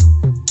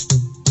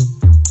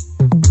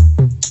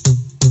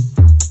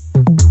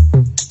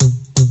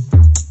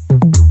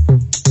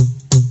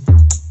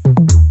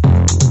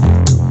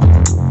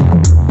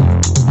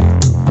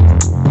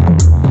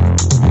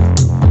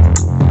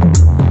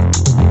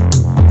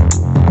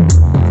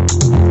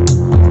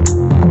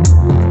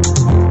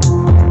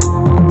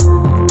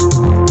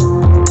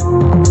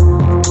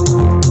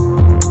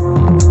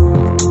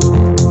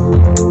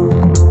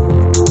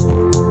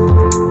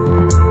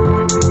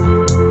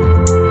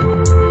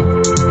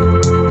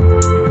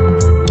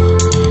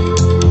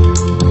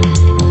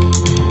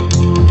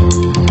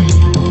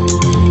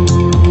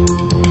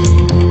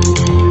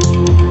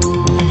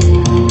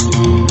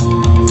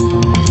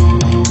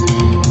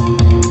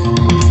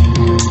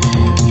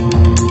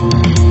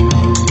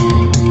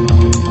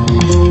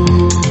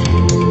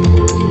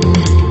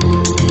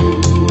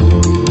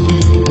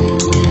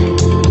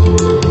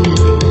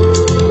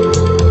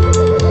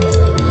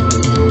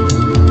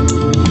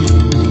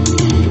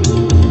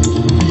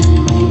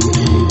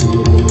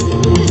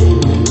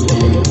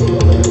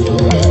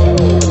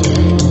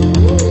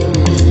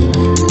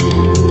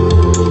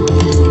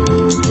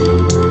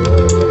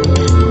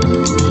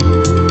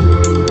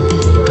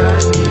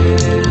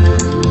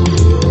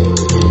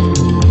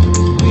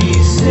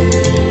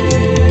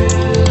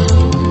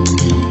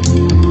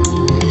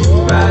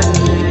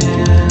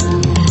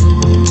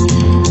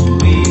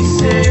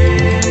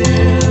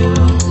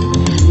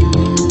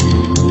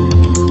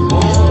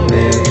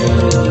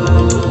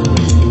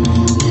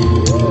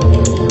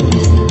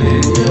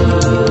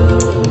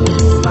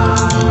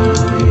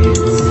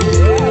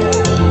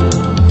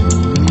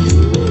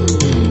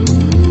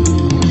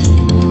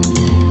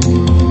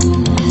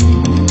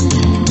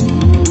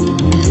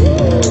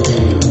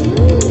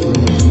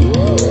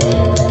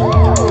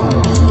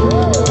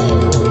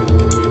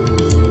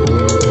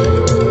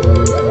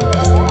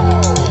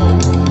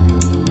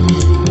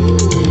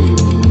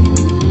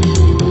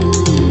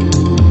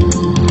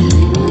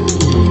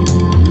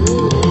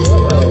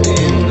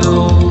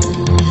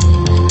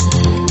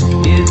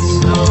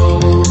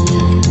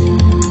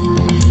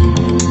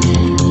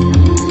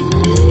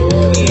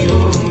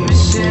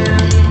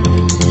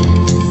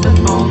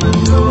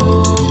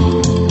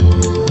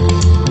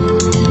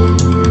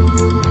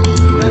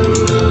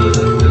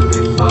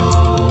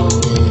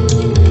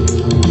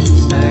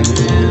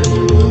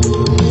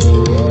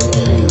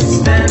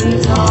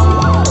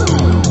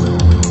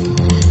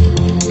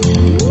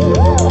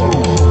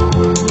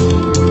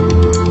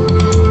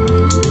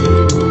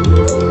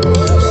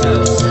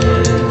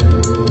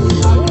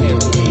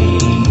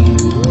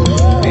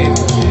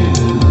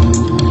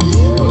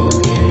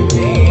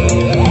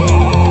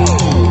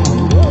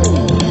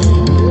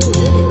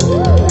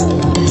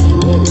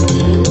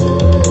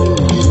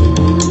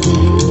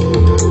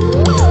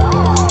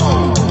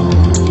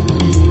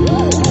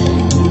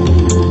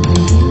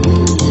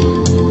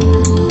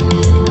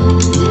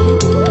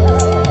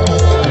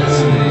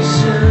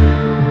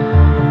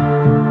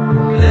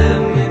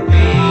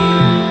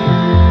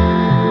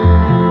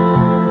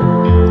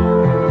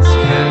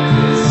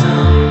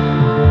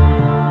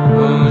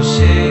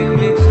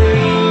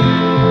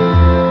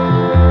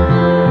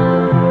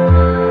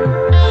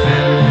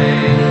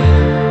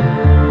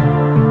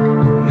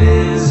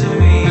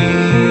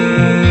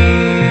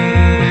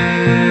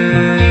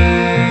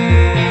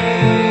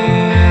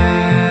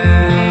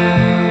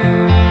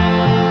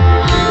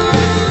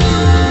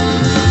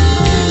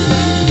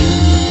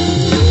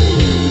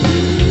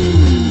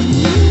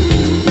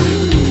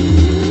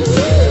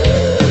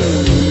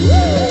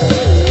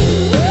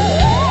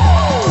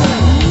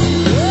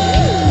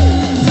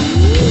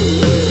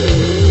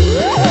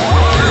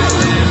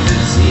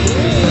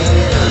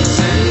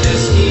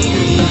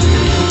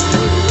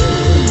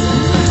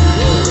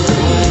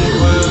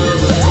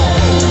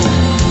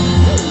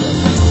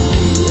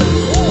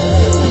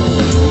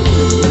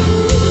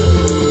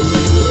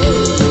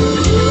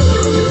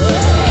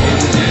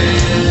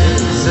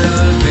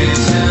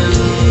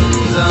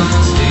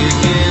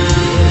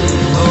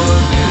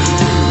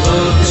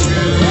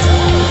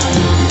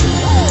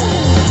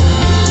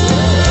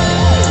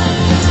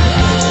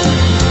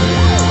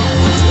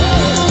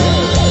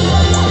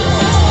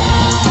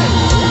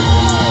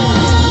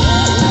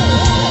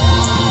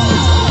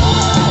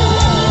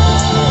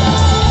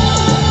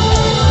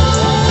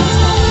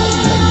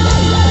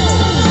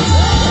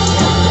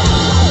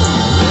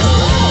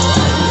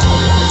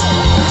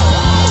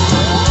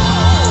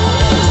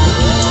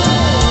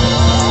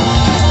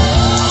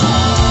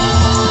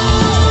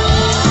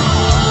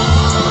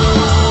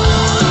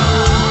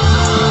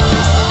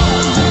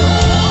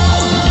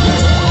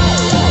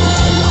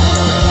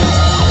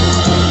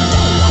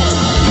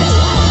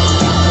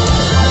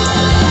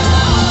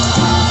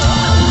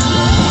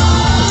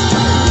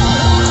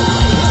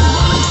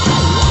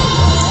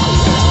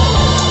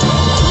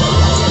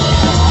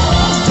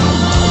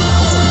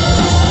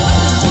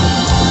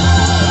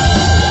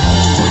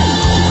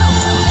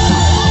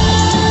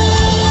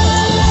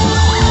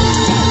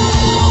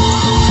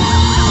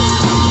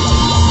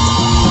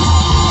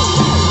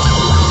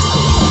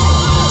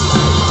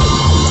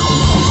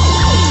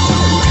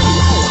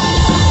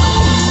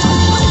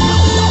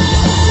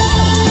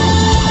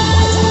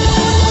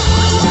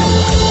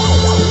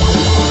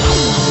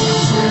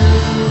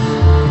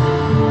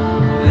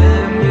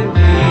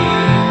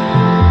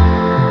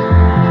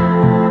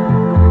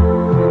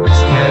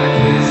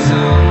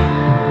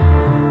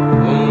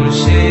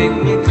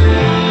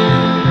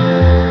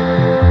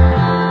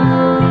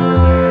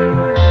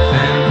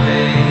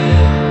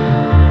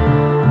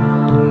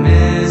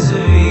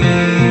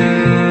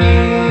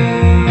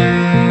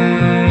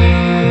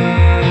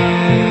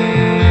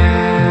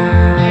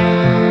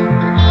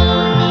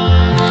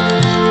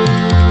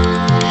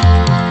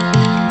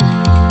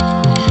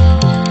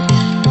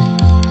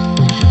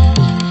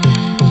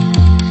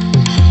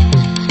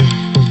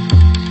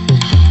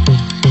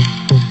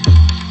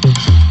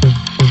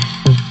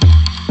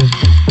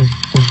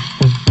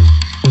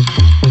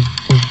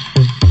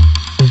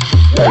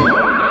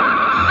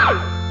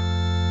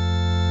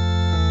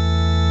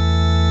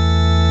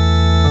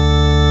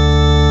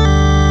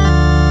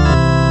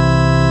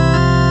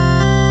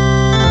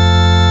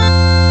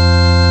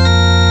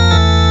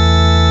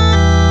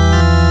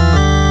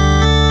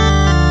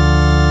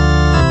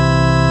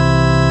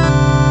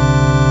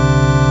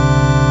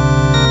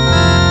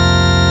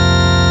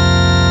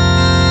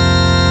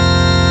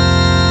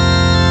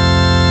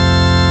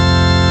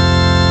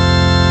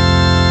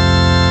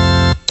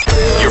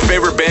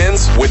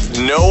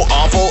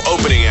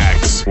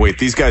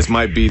 these guys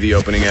might be the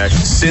opening act.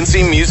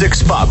 Cincy Music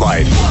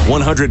Spotlight,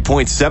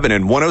 100.7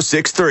 and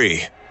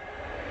 106.3.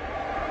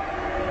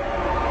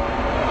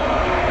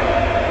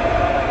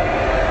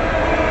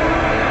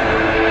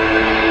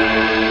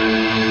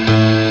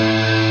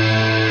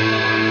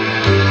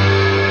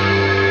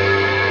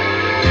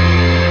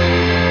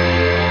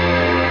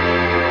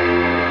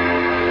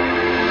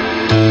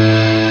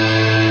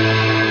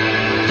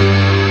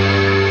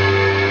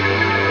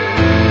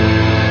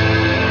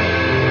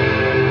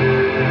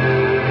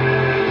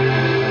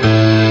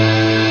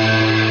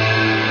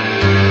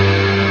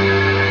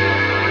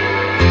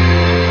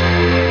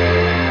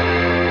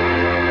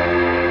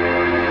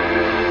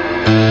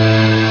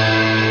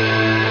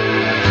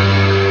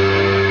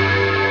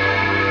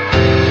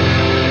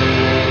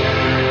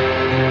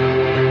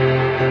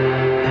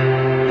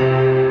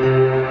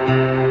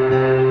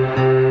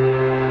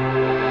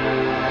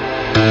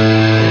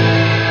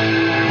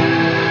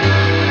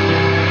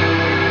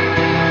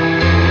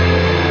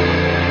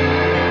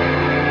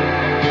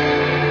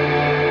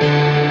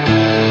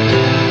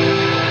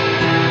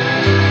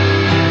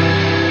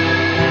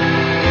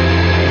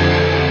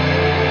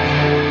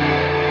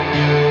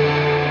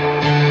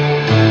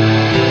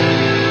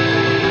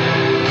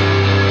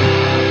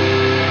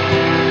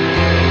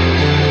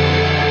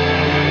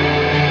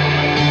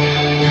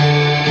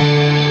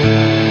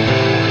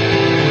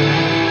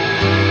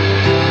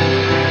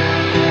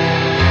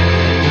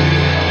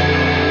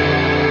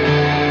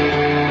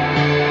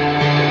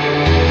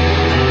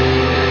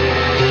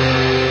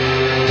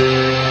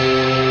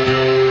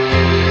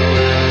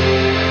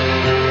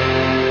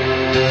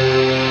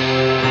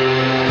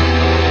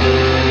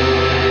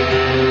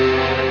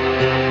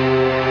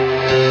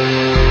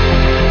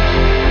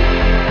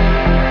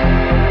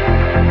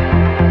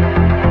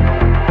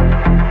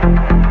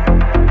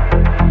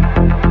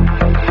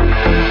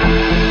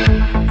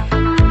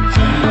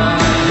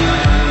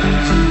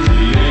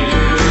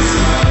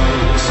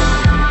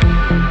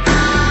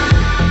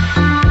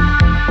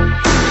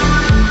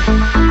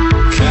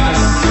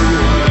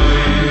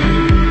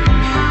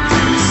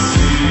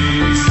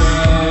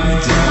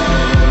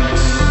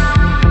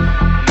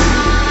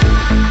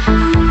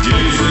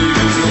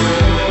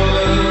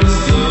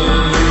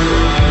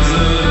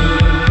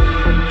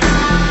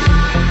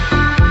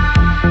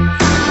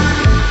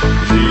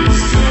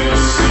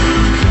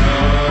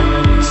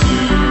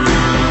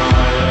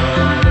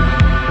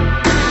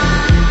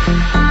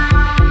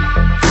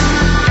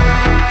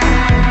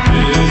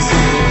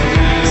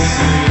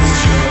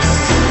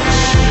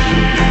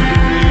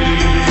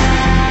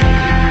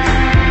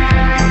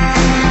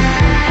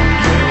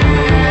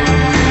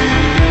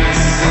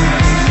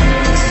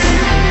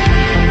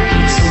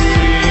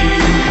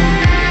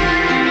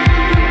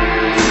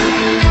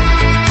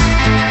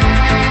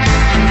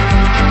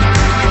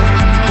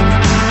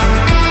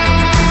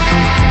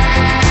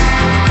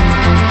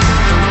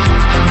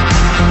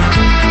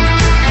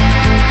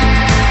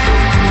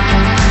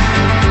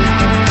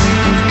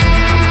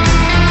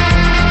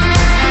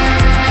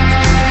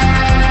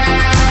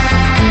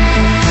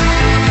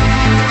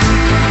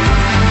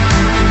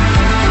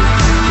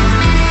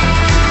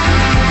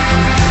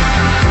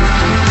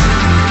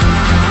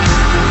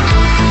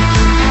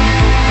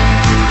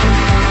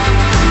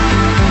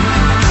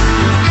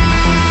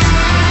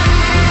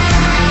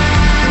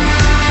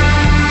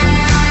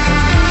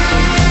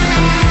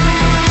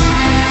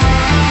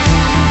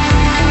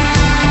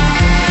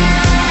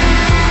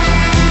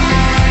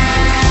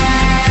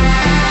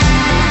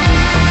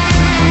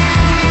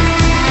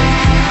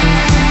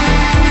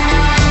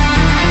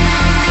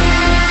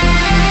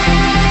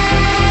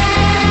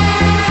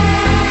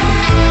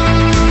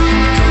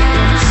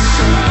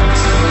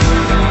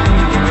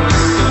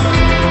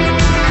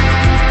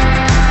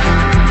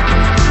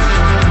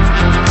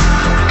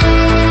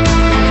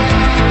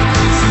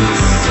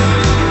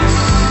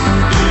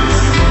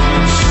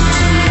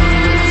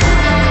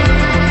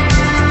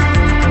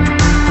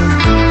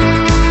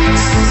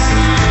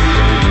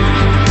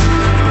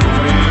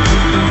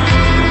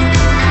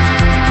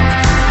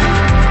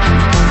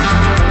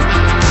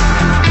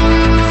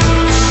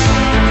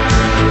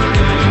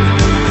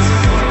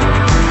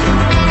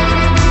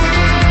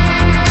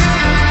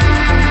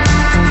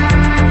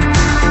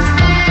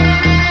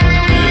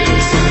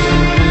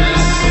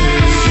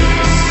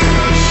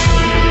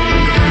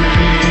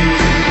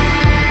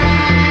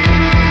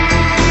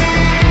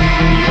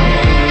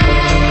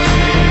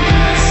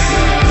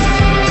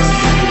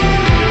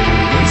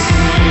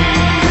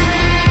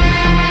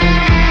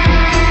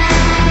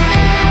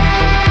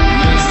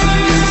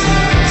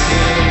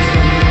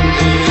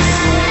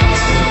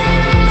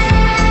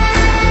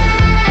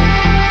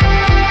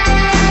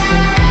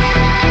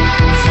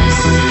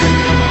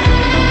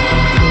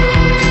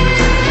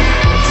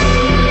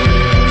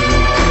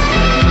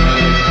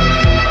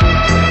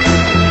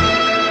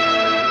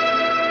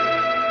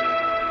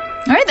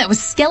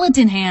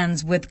 Skeleton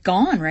Hands with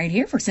Gone right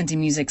here for Cincy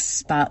Music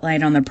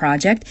Spotlight on the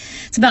project.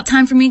 It's about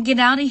time for me to get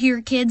out of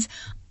here, kids.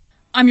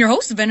 I'm your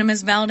host,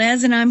 Venomous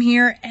Valdez, and I'm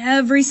here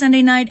every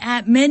Sunday night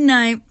at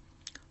midnight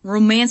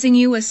romancing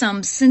you with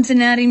some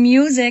Cincinnati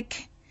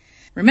music.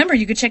 Remember,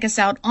 you can check us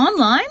out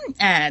online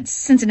at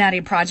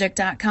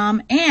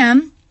cincinnatiproject.com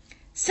and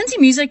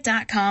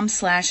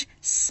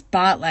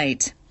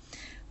cincymusic.com/spotlight.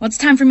 Well, it's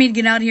time for me to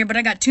get out of here, but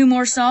I got 2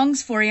 more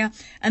songs for you,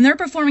 and they're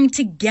performing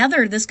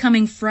together this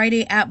coming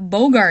Friday at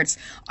Bogart's.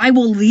 I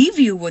will leave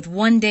you with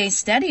One Day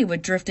Steady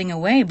with Drifting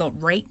Away,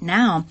 but right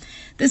now,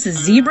 this is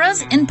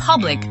Zebras in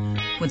Public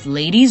with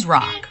Ladies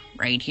Rock,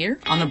 right here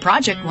on the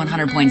Project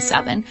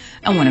 100.7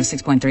 and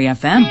 106.3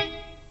 FM.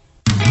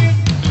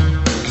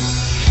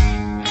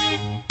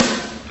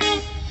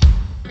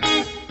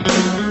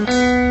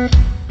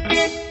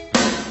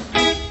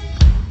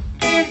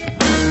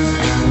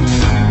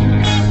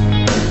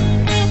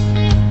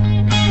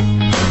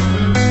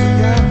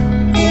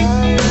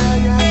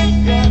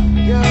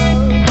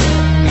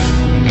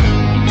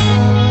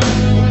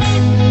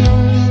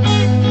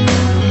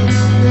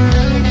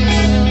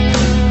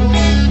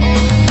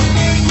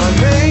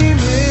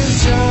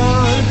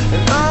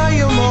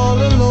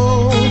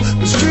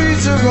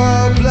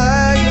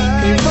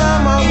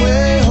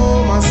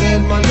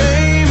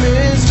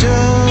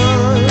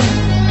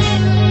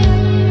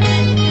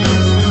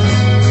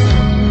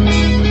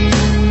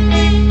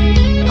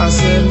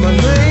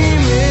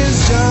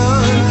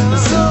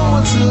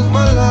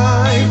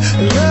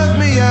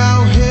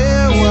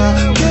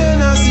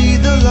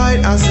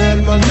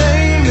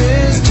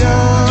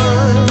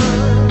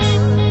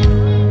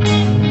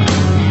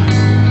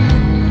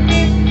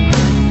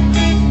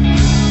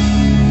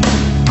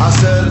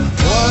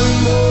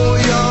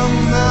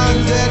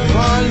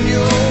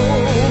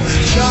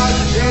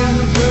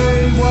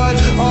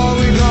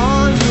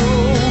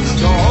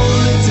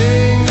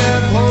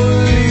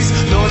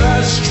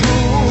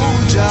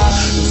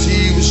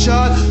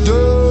 Shot, 2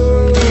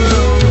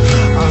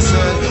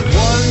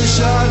 shot,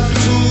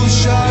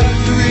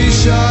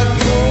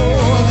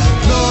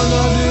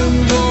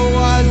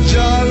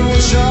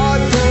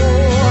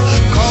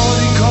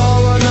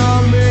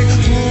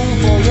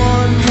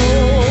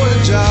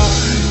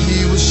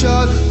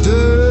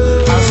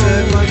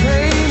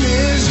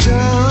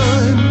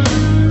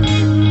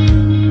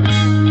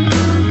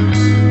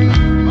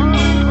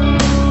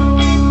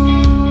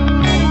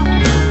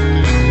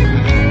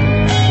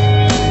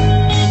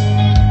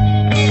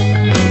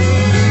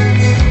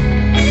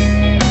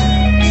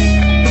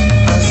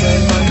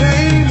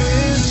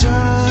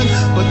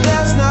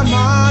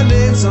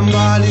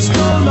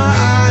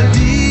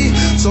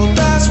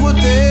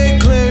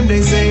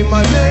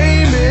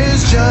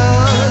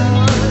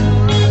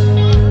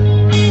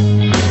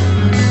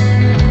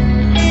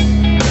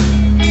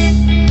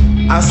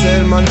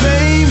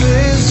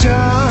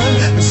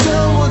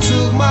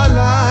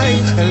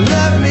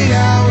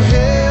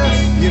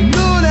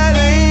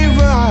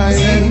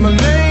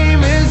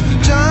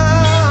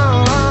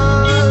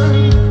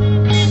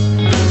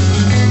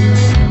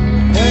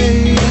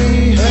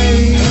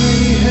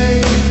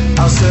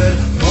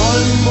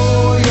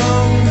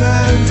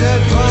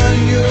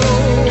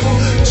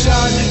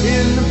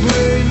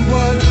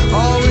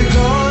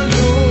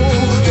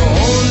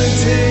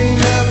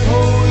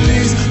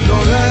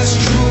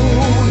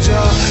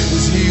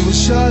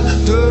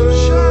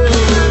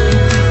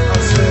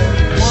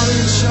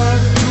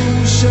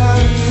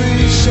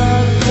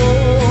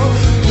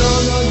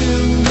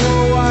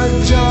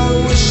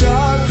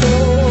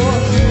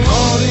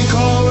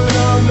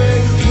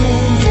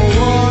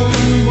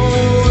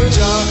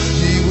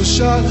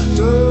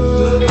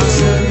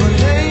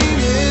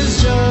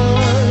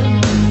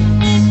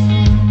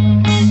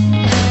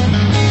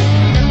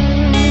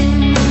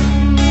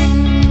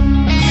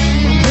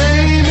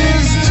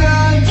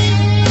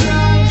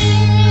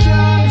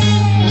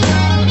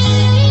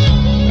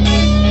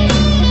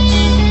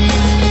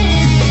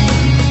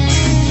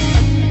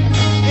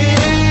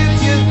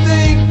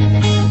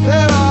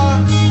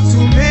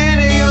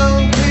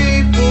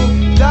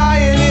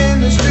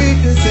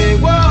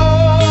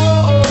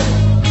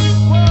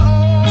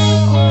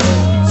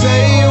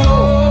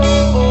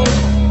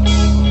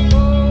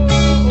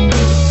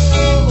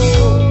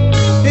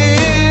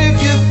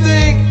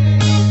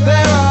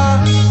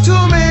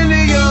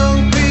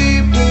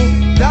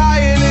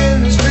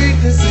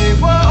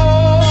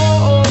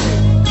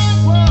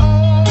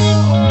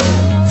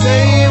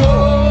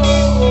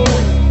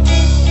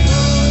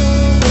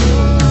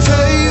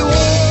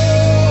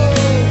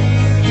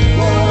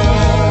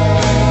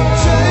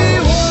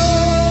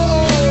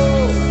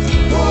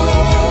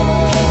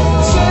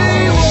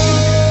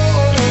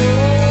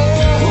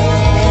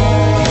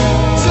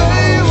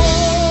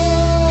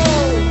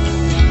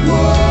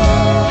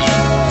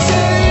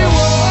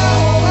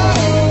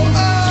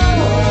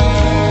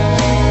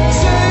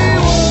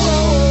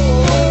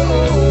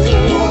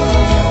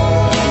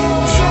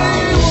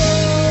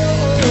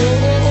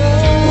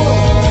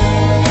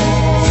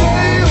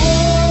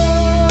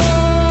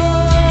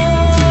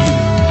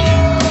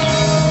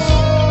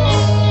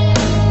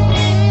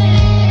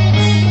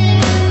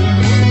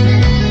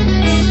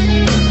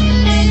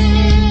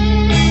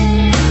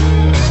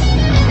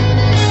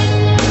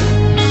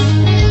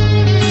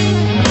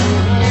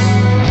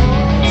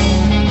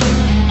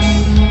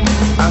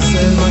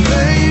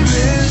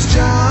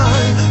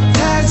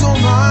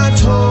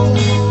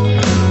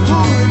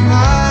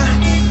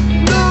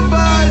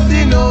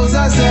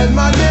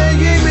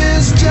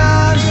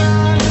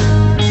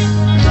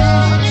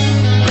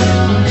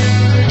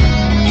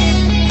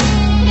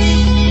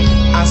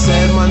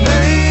 said my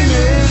name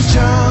is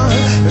John,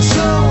 and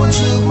someone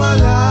took my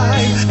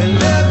life and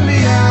left me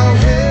out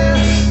here.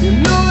 You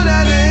know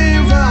that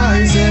ain't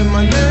right. Said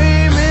my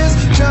name is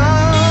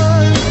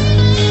John.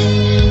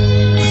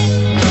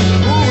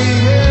 Oh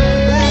yeah.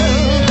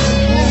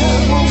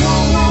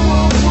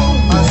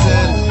 I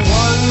said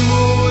one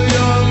more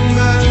young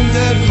man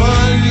dead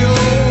from you.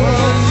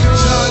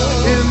 Shot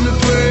in the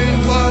brain,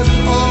 what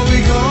are we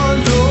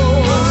gonna do?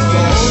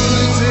 The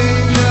only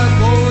thing that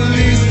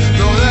police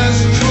know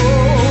that's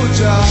true,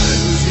 child,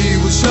 is he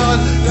was shot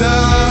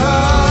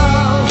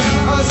down.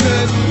 I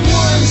said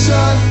one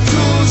shot,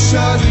 two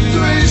shot,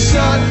 three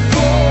shot,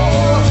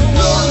 four.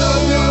 None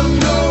of them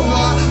know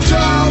what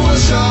child was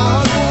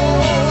shot for.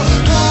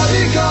 Now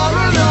he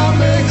gonna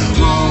make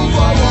room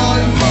for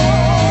one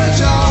more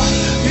child.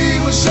 He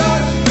was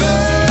shot down.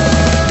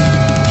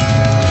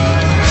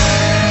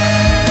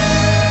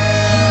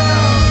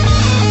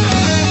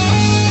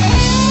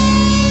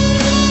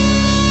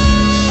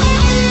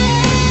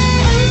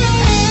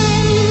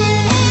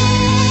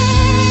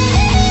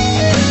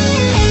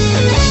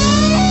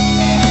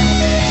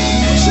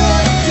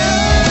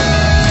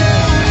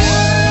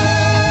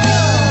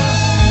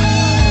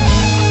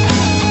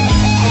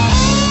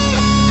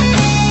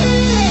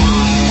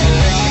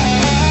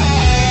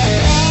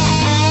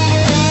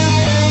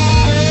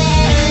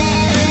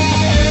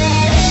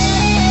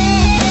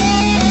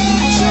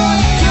 Shut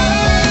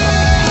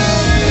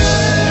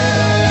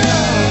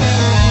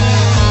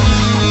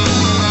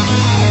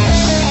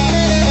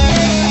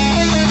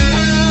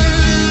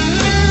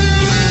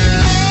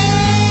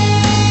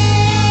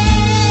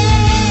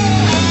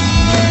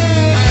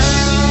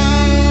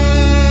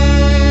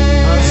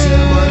I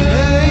said my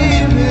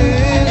name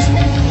is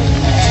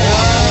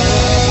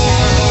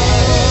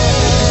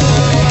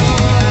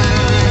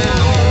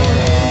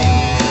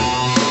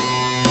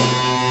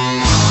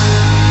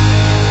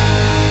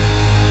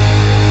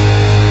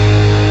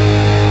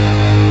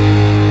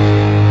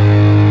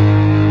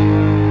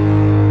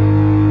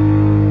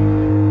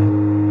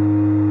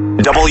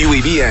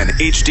WEBN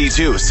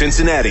HD2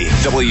 Cincinnati,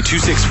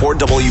 W264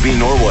 WB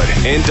Norwood,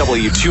 and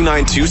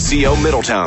W292CO Middletown.